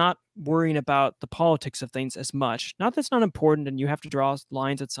legacy is not worrying about the politics of things as much. Not that's not important and you have to draw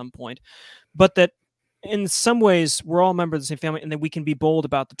lines at some point, but that in some ways we're all members of the same family, and that we can be bold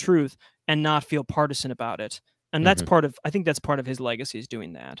about the truth and not feel partisan about it. And that's I think that's part of his legacy, is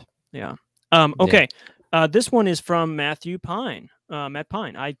doing that. Yeah. Okay. Yeah. This one is from Matthew Pine. Matt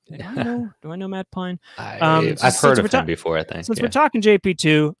Pine. Do I know Matt Pine? I've heard of him before, I think. Since we're talking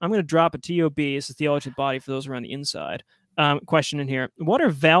JP2, I'm going to drop a TOB. This is theology of the body for those around the inside. Question in here. What are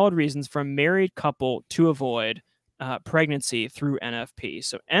valid reasons for a married couple to avoid pregnancy through NFP?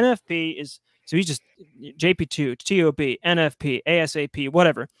 So NFP is, so he's just JP2, TOB, NFP, ASAP,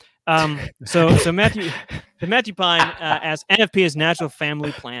 whatever. So Matthew Pine as NFP is natural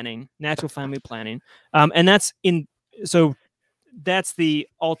family planning, and that's the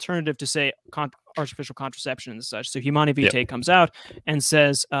alternative to say artificial contraception and such. So Humani Vitae comes out and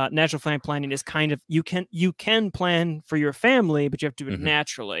says natural family planning is kind of, you can plan for your family, but you have to do it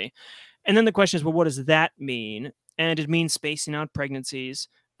naturally. And then the question is, well, what does that mean? And it means spacing out pregnancies.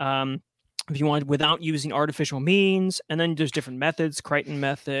 If you want, without using artificial means, and then there's different methods, Crichton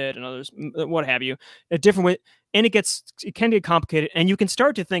method and others, what have you, a different way, and it can get complicated, and you can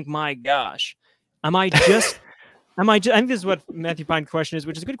start to think, my gosh, I think this is what Matthew Pine's question is,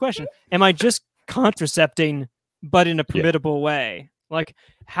 which is a good question. Am I just contracepting, but in a permittable way? Like,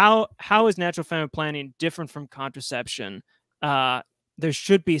 how is natural family planning different from contraception? There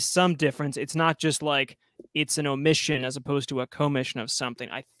should be some difference. It's not just like it's an omission as opposed to a commission of something,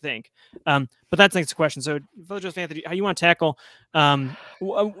 I think. But that's the next question. So, Father Joseph Anthony, how you want to tackle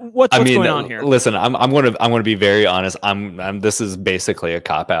what's going on here? Listen, I'm going to be very honest. This is basically a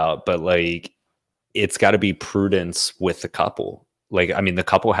cop out, but like, it's got to be prudence with the couple. Like, I mean, the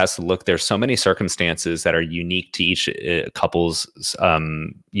couple has to look. There's so many circumstances that are unique to each couple's,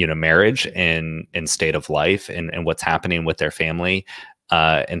 marriage and state of life, and what's happening with their family.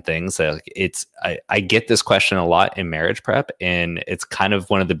 And things like I get this question a lot in marriage prep, and it's kind of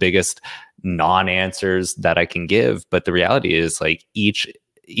one of the biggest non-answers that I can give. But the reality is, like, each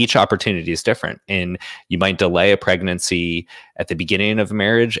opportunity is different, and you might delay a pregnancy at the beginning of a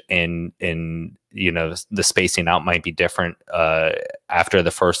marriage, and the spacing out might be different after the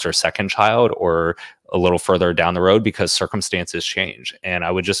first or second child, or a little further down the road, because circumstances change. And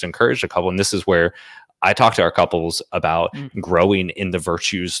I would just encourage a couple, and this is where I talk to our couples about growing in the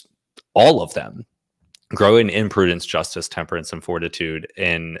virtues, all of them. grow in prudence, justice, temperance, and fortitude,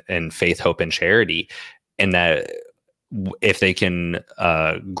 and faith, hope, and charity. And that if they can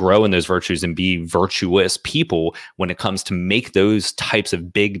grow in those virtues and be virtuous people when it comes to make those types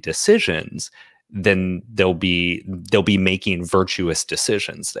of big decisions, then they'll be making virtuous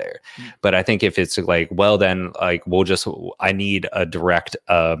decisions there. But I think if it's like, well, then like I need a direct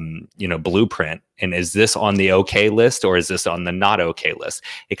blueprint, and is this on the okay list or is this on the not okay list?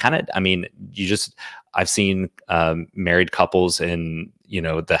 It kind of, I mean, I've seen married couples, and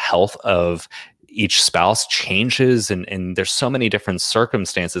the health of each spouse changes, and there's so many different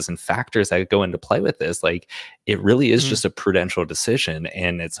circumstances and factors that go into play with this. Like, it really is just a prudential decision,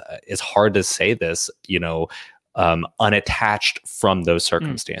 and it's hard to say this, unattached from those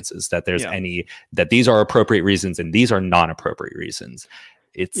circumstances, that there's that these are appropriate reasons and these are non-appropriate reasons.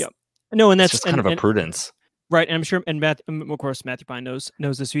 It's no, and that's just kind of a prudence. Right, and I'm sure, and of course, Matthew Pine knows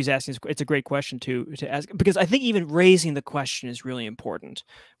this. He's asking. It's a great question to ask, because I think even raising the question is really important.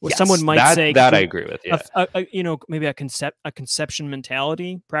 Well, someone might say that I agree with. Yeah, maybe a conception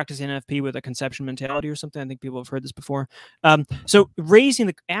mentality, practicing NFP with a conception mentality or something. I think people have heard this before. So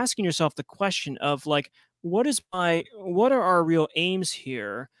asking yourself the question of like, what are our real aims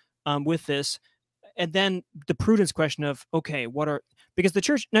here with this, and then the prudence question of, okay, because the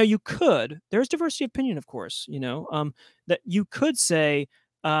church, now there's diversity of opinion, of course, that you could say,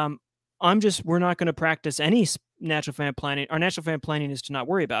 we're not going to practice any natural family planning. Our natural family planning is to not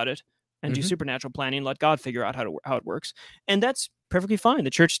worry about it and do supernatural planning, let God figure out how it works. And that's perfectly fine. The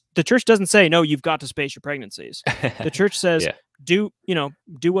church doesn't say, no, you've got to space your pregnancies. The church says, do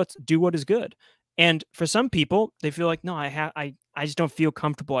what is good. And for some people, they feel like, no, I just don't feel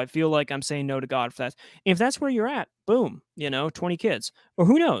comfortable. I feel like I'm saying no to God for that. And if that's where you're at, boom, 20 kids, or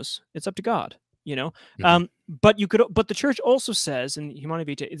who knows? It's up to God, But the church also says in Humanae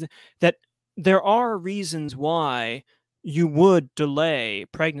Vitae that there are reasons why you would delay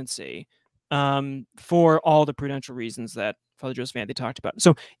pregnancy for all the prudential reasons that Father Joseph Anthony talked about.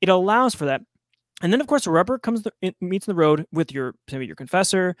 So it allows for that. And then, of course, the rubber meets in the road with your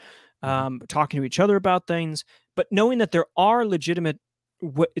confessor, talking to each other about things, but knowing that there are legitimate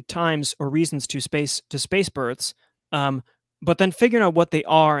times or reasons to space births, but then figuring out what they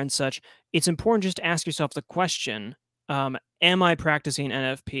are and such. It's important just to ask yourself the question: am I practicing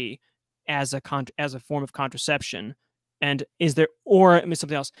NFP as a form of contraception, and is there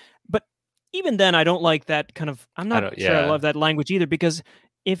something else? But even then, I don't like that kind of. I'm not sure I love that language either, because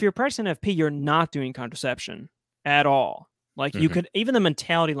if you're practicing NFP, you're not doing contraception at all. Like you could, even the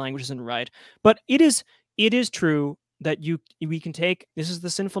mentality language isn't right, but it is true that we can take, this is the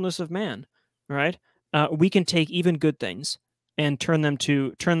sinfulness of man, right? We can take even good things and turn them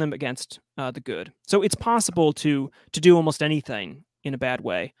against the good. So it's possible to do almost anything in a bad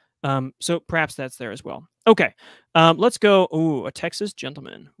way. So perhaps that's there as well. Okay, let's go. Ooh, a Texas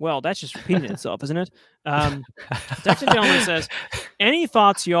gentleman. Well, that's just repeating itself, isn't it? Texas gentleman says, any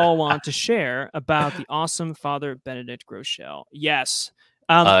thoughts y'all want to share about the awesome Father Benedict Groeschel? Yes.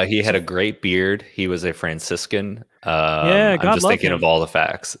 He had a great beard. He was a Franciscan. God, I'm just thinking him. of all the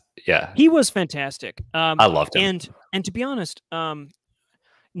facts. Yeah, he was fantastic. I loved him. And to be honest, will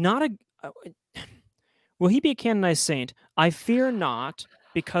he be a canonized saint? I fear not,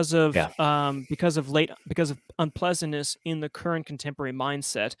 because of unpleasantness in the current contemporary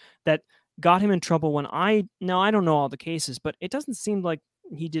mindset that got him in trouble. I don't know all the cases, but it doesn't seem like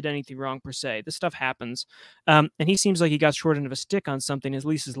he did anything wrong per se. This stuff happens, and he seems like he got short end of a stick on something. At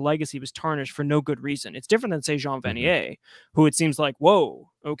least his legacy was tarnished for no good reason. It's different than, say, Jean Vanier, who it seems like, whoa,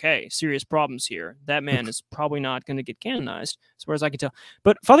 okay, serious problems here. That man is probably not going to get canonized, as far as I can tell.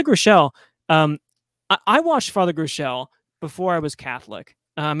 But Father Groeschel, I watched Father Groeschel before I was Catholic.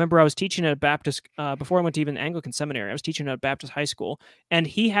 I remember I was teaching at a Baptist, before I went to even Anglican seminary, I was teaching at a Baptist high school, and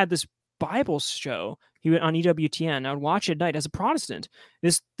he had this Bible show. He went on EWTN. I would watch it at night as a Protestant.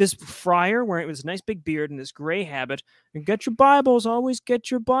 This friar wearing this nice big beard and this gray habit. And get your Bibles, always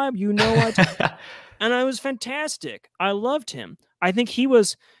get your Bible. And I was fantastic. I loved him. I think he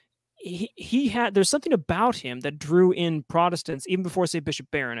had, there's something about him that drew in Protestants even before, say, Bishop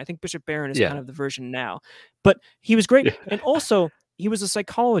Barron. I think Bishop Barron is kind of the version now. But he was great. And also, he was a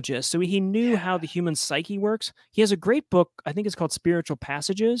psychologist, so he knew how the human psyche works. He has a great book, I think it's called Spiritual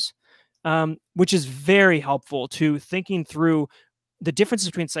Passages, which is very helpful to thinking through the differences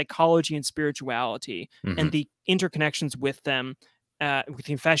between psychology and spirituality and the interconnections with them, with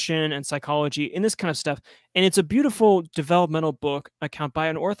confession and psychology and this kind of stuff. And it's a beautiful developmental book account by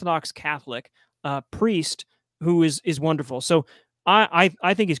an Orthodox Catholic priest who is wonderful. So I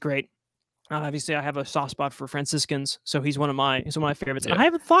think he's great. Obviously, I have a soft spot for Franciscans, so he's one of my favorites. Yeah. I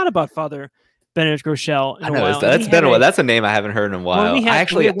haven't thought about Father Benedict Rochelle in I a know while. that's been a while. That's a name I haven't heard in a while. Well,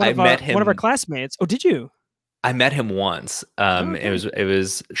 I met him. One of our classmates. Oh, did you? I met him once. Okay. It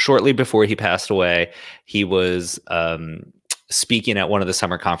was shortly before he passed away. He was speaking at one of the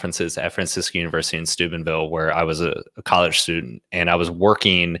summer conferences at Franciscan University in Steubenville, where I was a college student, and I was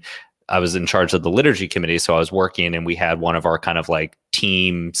working. I was in charge of the liturgy committee, so I was working, and we had one of our kind of like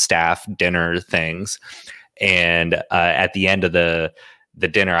team staff dinner things. And at the end of the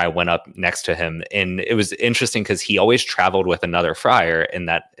dinner, I went up next to him, and it was interesting because he always traveled with another friar, and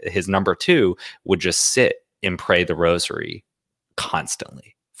that his number two would just sit and pray the rosary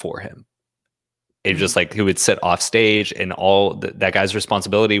constantly for him. It was just like he would sit off stage, and all that guy's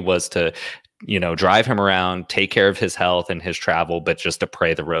responsibility was to, drive him around, take care of his health and his travel, but just to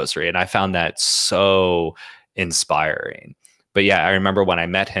pray the rosary. And I found that so inspiring. But yeah, I remember when I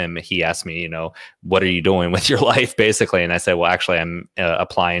met him, he asked me, what are you doing with your life, basically? And I said, well, actually, I'm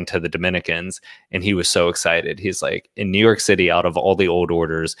applying to the Dominicans. And he was so excited. He's like, in New York City, out of all the old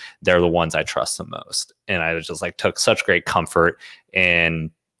orders, they're the ones I trust the most. And I just like took such great comfort.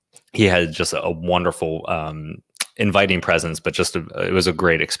 And he had just a wonderful, inviting presence, but it was a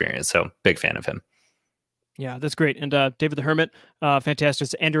great experience. So big fan of him. Yeah, that's great. And David the Hermit, fantastic.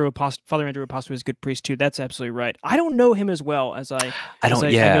 Father Andrew Apostle is a good priest too. That's absolutely right. I don't know him as well as I know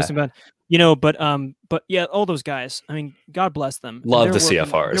him, but yeah, all those guys. I mean, God bless them. Love the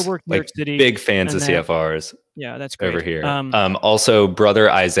CFRs. Their work in New York City, big fans of CFRs. Yeah, that's great. Over here. Also,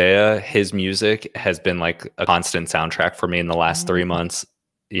 Brother Isaiah, his music has been like a constant soundtrack for me in the last 3 months.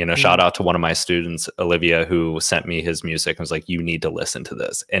 Shout out to one of my students, Olivia, who sent me his music and was like, you need to listen to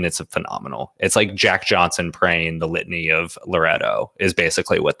this. And it's phenomenal. It's like Jack Johnson praying the litany of Loretto is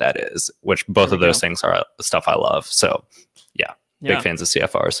basically what that is, which both of those things are stuff I love. So yeah, big fans of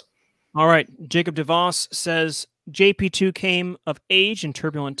CFRs. All right. Jacob DeVos says JP2 came of age in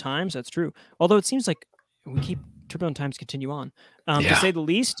turbulent times. That's true. Although it seems like turbulent times continue on, to say the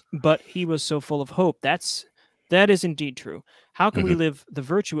least, but he was so full of hope. That is indeed true. How can we live the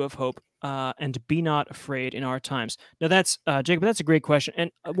virtue of hope and be not afraid in our times? Now, that's Jacob. That's a great question,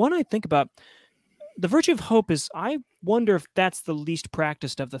 and one I think about. The virtue of hope is. I wonder if that's the least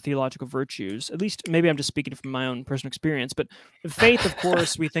practiced of the theological virtues. At least, maybe I'm just speaking from my own personal experience. But faith, of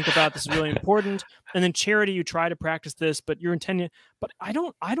course, we think about this is really important, and then charity. You try to practice this, but you're intending. But I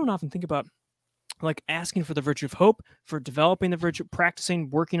don't often think about like asking for the virtue of hope, for developing the virtue, practicing,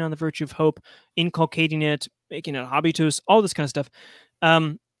 working on the virtue of hope, inculcating it, making it a habitus, all this kind of stuff.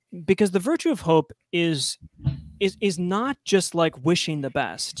 Because the virtue of hope is not just like wishing the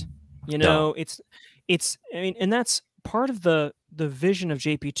best. It's I mean, and that's part of the vision of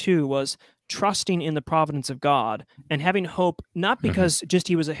JP2 was trusting in the providence of God and having hope, not because just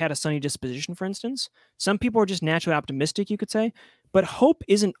he had a sunny disposition, for instance. Some people are just naturally optimistic, you could say, but hope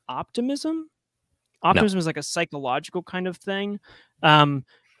isn't optimism. Optimism is like a psychological kind of thing,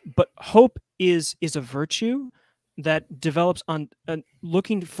 but hope is a virtue that develops on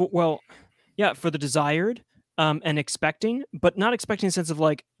looking for for the desired and expecting, but not expecting in the sense of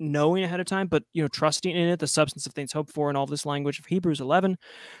like knowing ahead of time, but trusting in it, the substance of things hoped for, and all this language of Hebrews 11.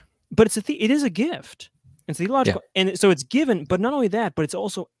 But it is a gift. It's theological, and so it's given. But not only that, but it's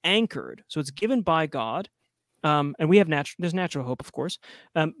also anchored. So it's given by God. And we have there's natural hope, of course,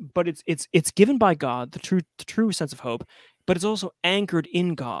 but it's given by God, the true sense of hope, but it's also anchored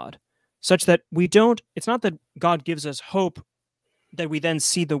in God, such that it's not that God gives us hope that we then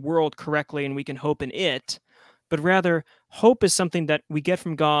see the world correctly and we can hope in it, but rather hope is something that we get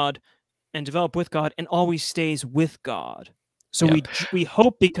from God and develop with God and always stays with God. So we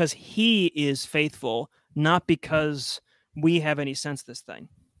hope because He is faithful, not because we have any sense of this thing.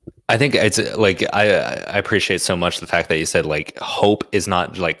 I think it's like I appreciate so much the fact that you said like hope is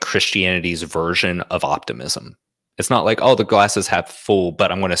not like Christianity's version of optimism. It's not like, oh, the glass is half full,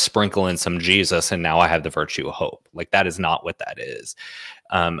 but I'm going to sprinkle in some Jesus and now I have the virtue of hope. Like that is not what that is.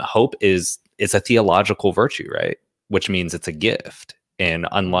 Hope is a theological virtue, right? Which means it's a gift. And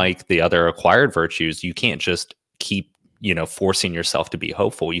unlike the other acquired virtues, you can't just keep forcing yourself to be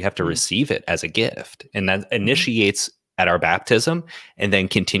hopeful. You have to receive it as a gift, and that initiates at our baptism and then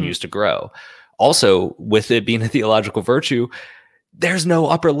continues to grow. Also, with it being a theological virtue, there's no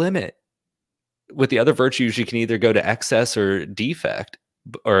upper limit. With the other virtues, you can either go to excess or defect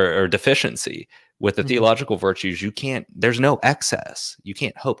or deficiency. With the theological virtues, there's no excess. You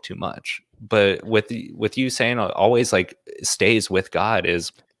can't hope too much. But with you saying always like stays with God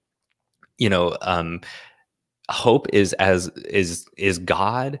is, hope is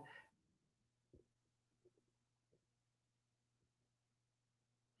God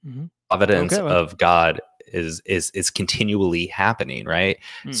providence of God is continually happening, right?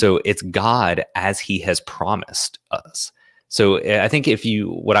 Mm. So it's God as he has promised us. So I think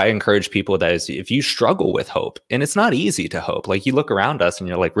what I encourage people that is, if you struggle with hope, and it's not easy to hope, like you look around us and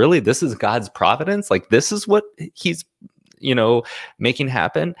you're like, really, this is God's providence? Like this is what he's, making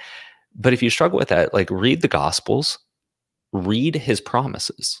happen. But if you struggle with that, like read the Gospels, read his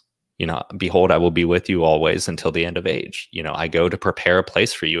promises. Behold, I will be with you always until the end of age. I go to prepare a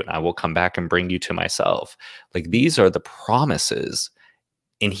place for you and I will come back and bring you to myself. Like these are the promises,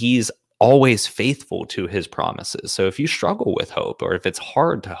 and he's always faithful to his promises. So if you struggle with hope, or if it's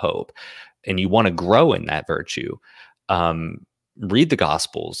hard to hope and you want to grow in that virtue, read the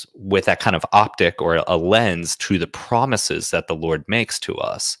Gospels with that kind of optic or a lens to the promises that the Lord makes to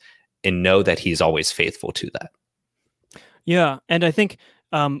us, and know that he's always faithful to that. Yeah. And I think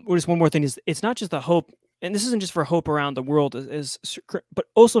just one more thing is, it's not just the hope, and this isn't just for hope around the world, but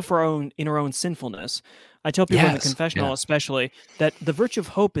also for in our own sinfulness. I tell people in the confessional, especially, that the virtue of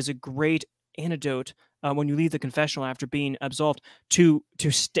hope is a great antidote when you leave the confessional after being absolved, to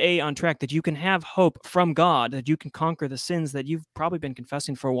stay on track, that you can have hope from God, that you can conquer the sins that you've probably been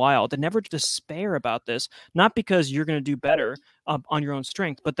confessing for a while, to never despair about this, not because you're going to do better on your own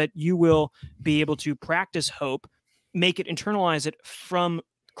strength, but that you will be able to practice hope, internalize it from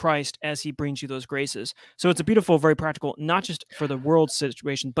Christ as he brings you those graces. So it's a beautiful, very practical, not just for the world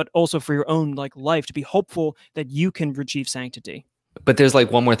situation, but also for your own life, to be hopeful that you can achieve sanctity. But there's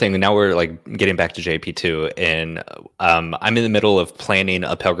one more thing. Now we're getting back to JP2, and I'm in the middle of planning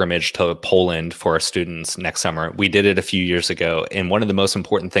a pilgrimage to Poland for our students next summer. We did it a few years ago, and one of the most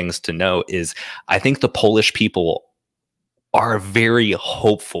important things to know is I think the Polish people are very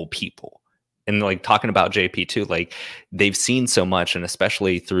hopeful people. And talking about JP2, they've seen so much, and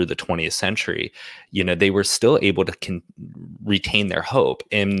especially through the 20th century, they were still able to retain their hope.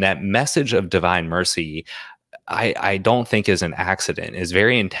 And that message of divine mercy, I don't think is an accident. It's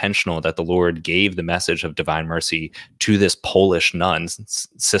very intentional that the Lord gave the message of divine mercy to this Polish nun,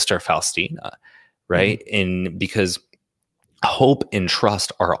 Sister Faustina, right? Mm-hmm. And because hope and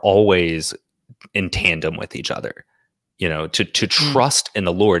trust are always in tandem with each other. To trust in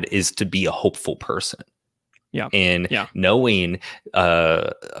the Lord is to be a hopeful person. Yeah. And knowing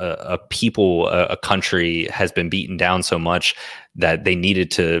a people, a country has been beaten down so much that they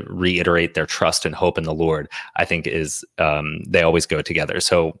needed to reiterate their trust and hope in the Lord, I think is they always go together.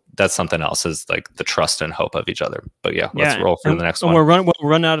 So that's something else, is the trust and hope of each other. But let's roll for the next one. We're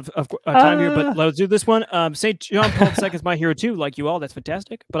running out of time here, but let's do this one. St. John Paul II is my hero too, like you all. That's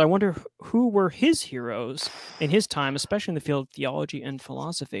fantastic. But I wonder who were his heroes in his time, especially in the field of theology and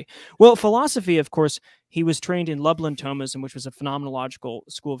philosophy. Well, philosophy, of course, he was trained in Lublin Thomism, which was a phenomenological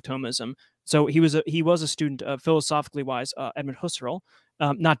school of Thomism. So he was a student, philosophically wise, Edmund Husserl,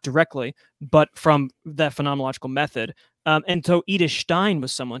 not directly, but from that phenomenological method. And so Edith Stein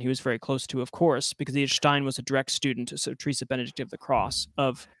was someone he was very close to, of course, because Edith Stein was a direct student of Teresa Benedict of the Cross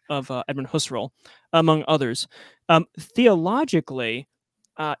of Edmund Husserl, among others. Theologically,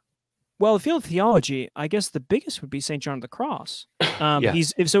 the field of theology, I guess the biggest would be St. John of the Cross.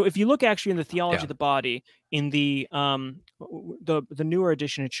 If you look actually in the theology of the body, in the newer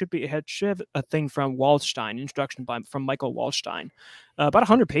edition, it should have a thing from Waldstein, introduction from Michael Waldstein, about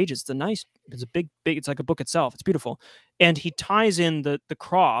 100 pages. It's a big, it's like a book itself. It's beautiful, and he ties in the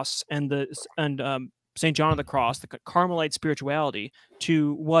cross and St. John of the Cross, the Carmelite spirituality,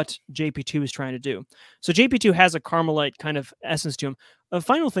 to what JP2 is trying to do. So JP2 has a Carmelite kind of essence to him. A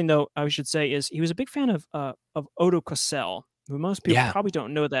final thing, though, I should say, is he was a big fan of Odo Kossel, who most people probably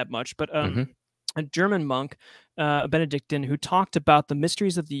don't know that much, but a German monk, a Benedictine, who talked about the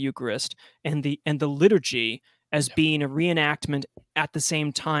mysteries of the Eucharist and the liturgy as being a reenactment at the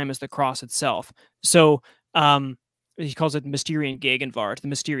same time as the cross itself. So he calls it Mysterium Gegenwart, the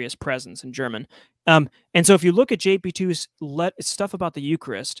mysterious presence in German. And so if you look at JP2's stuff about the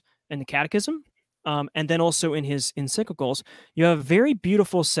Eucharist and the Catechism, and then also in his encyclicals, you have a very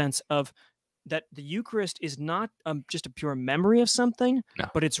beautiful sense of that the Eucharist is not just a pure memory of something,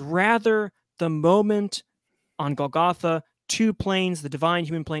 but it's rather the moment on Golgotha. Two planes, the divine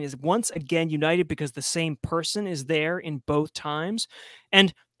human plane, is once again united because the same person is there in both times.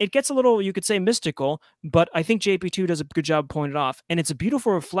 And it gets a little, you could say, mystical, but I think JP2 does a good job pointing it off. And it's a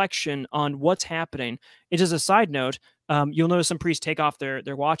beautiful reflection on what's happening. It's just a side note. You'll notice some priests take off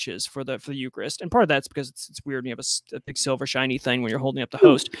their watches for the Eucharist. And part of that's because it's weird when you have a big silver shiny thing when you're holding up the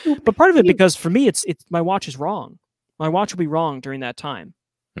host. But part of it because for me, it's my watch is wrong. My watch will be wrong during that time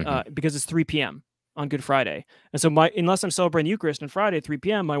because it's 3 p.m. on Good Friday. And so unless I'm celebrating the Eucharist on Friday at 3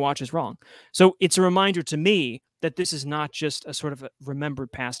 p.m., my watch is wrong. So it's a reminder to me that this is not just a sort of a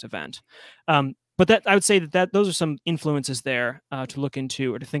remembered past event. But But that I would say that those are some influences there to look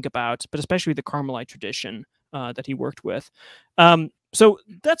into or to think about, but especially the Carmelite tradition that he worked with. So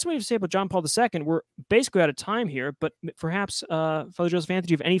that's what we have to say about John Paul II. We're basically out of time here, but perhaps, Father Joseph Anthony,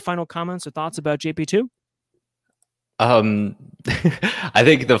 do you have any final comments or thoughts about JP2? I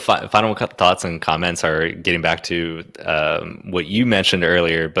think the final thoughts and comments are getting back to what you mentioned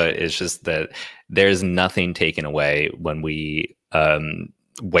earlier, but it's just that there's nothing taken away when we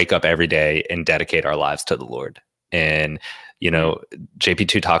wake up every day and dedicate our lives to the Lord. And,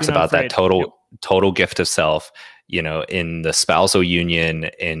 JP2 talks about that total gift of self, in the spousal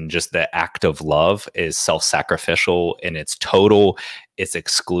union, and just the act of love is self-sacrificial, and it's total, it's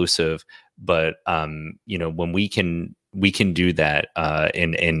exclusive. But, when we can do that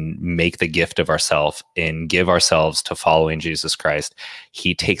and make the gift of ourselves and give ourselves to following Jesus Christ,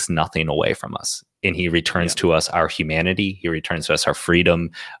 he takes nothing away from us. And he returns to us our humanity. He returns to us our freedom,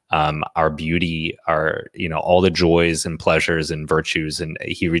 our beauty, our, all the joys and pleasures and virtues. And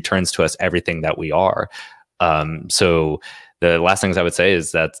he returns to us everything that we are. So the last things I would say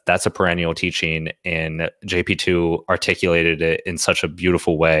is that that's a perennial teaching, and JP2 articulated it in such a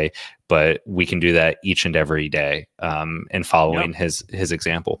beautiful way, but we can do that each and every day, and following his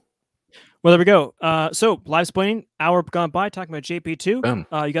example. Well, there we go. So, Livesplaining, hour gone by, talking about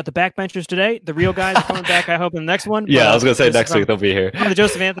JP2. You got the backbenchers today. The real guys are coming back, I hope, in the next one. Yeah, I was going to say next week they'll be here.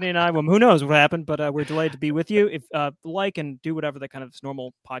 Joseph Anthony and I, well, who knows what happened, but we're delighted to be with you. If like and do whatever that kind of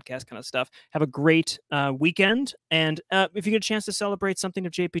normal podcast kind of stuff. Have a great weekend. And if you get a chance to celebrate something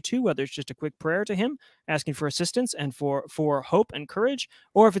of JP2, whether it's just a quick prayer to him, asking for assistance and for hope and courage,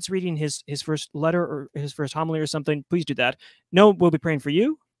 or if it's reading his first letter or his first homily or something, please do that. No, we'll be praying for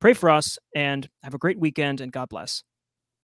you. Pray for us, and have a great weekend, and God bless.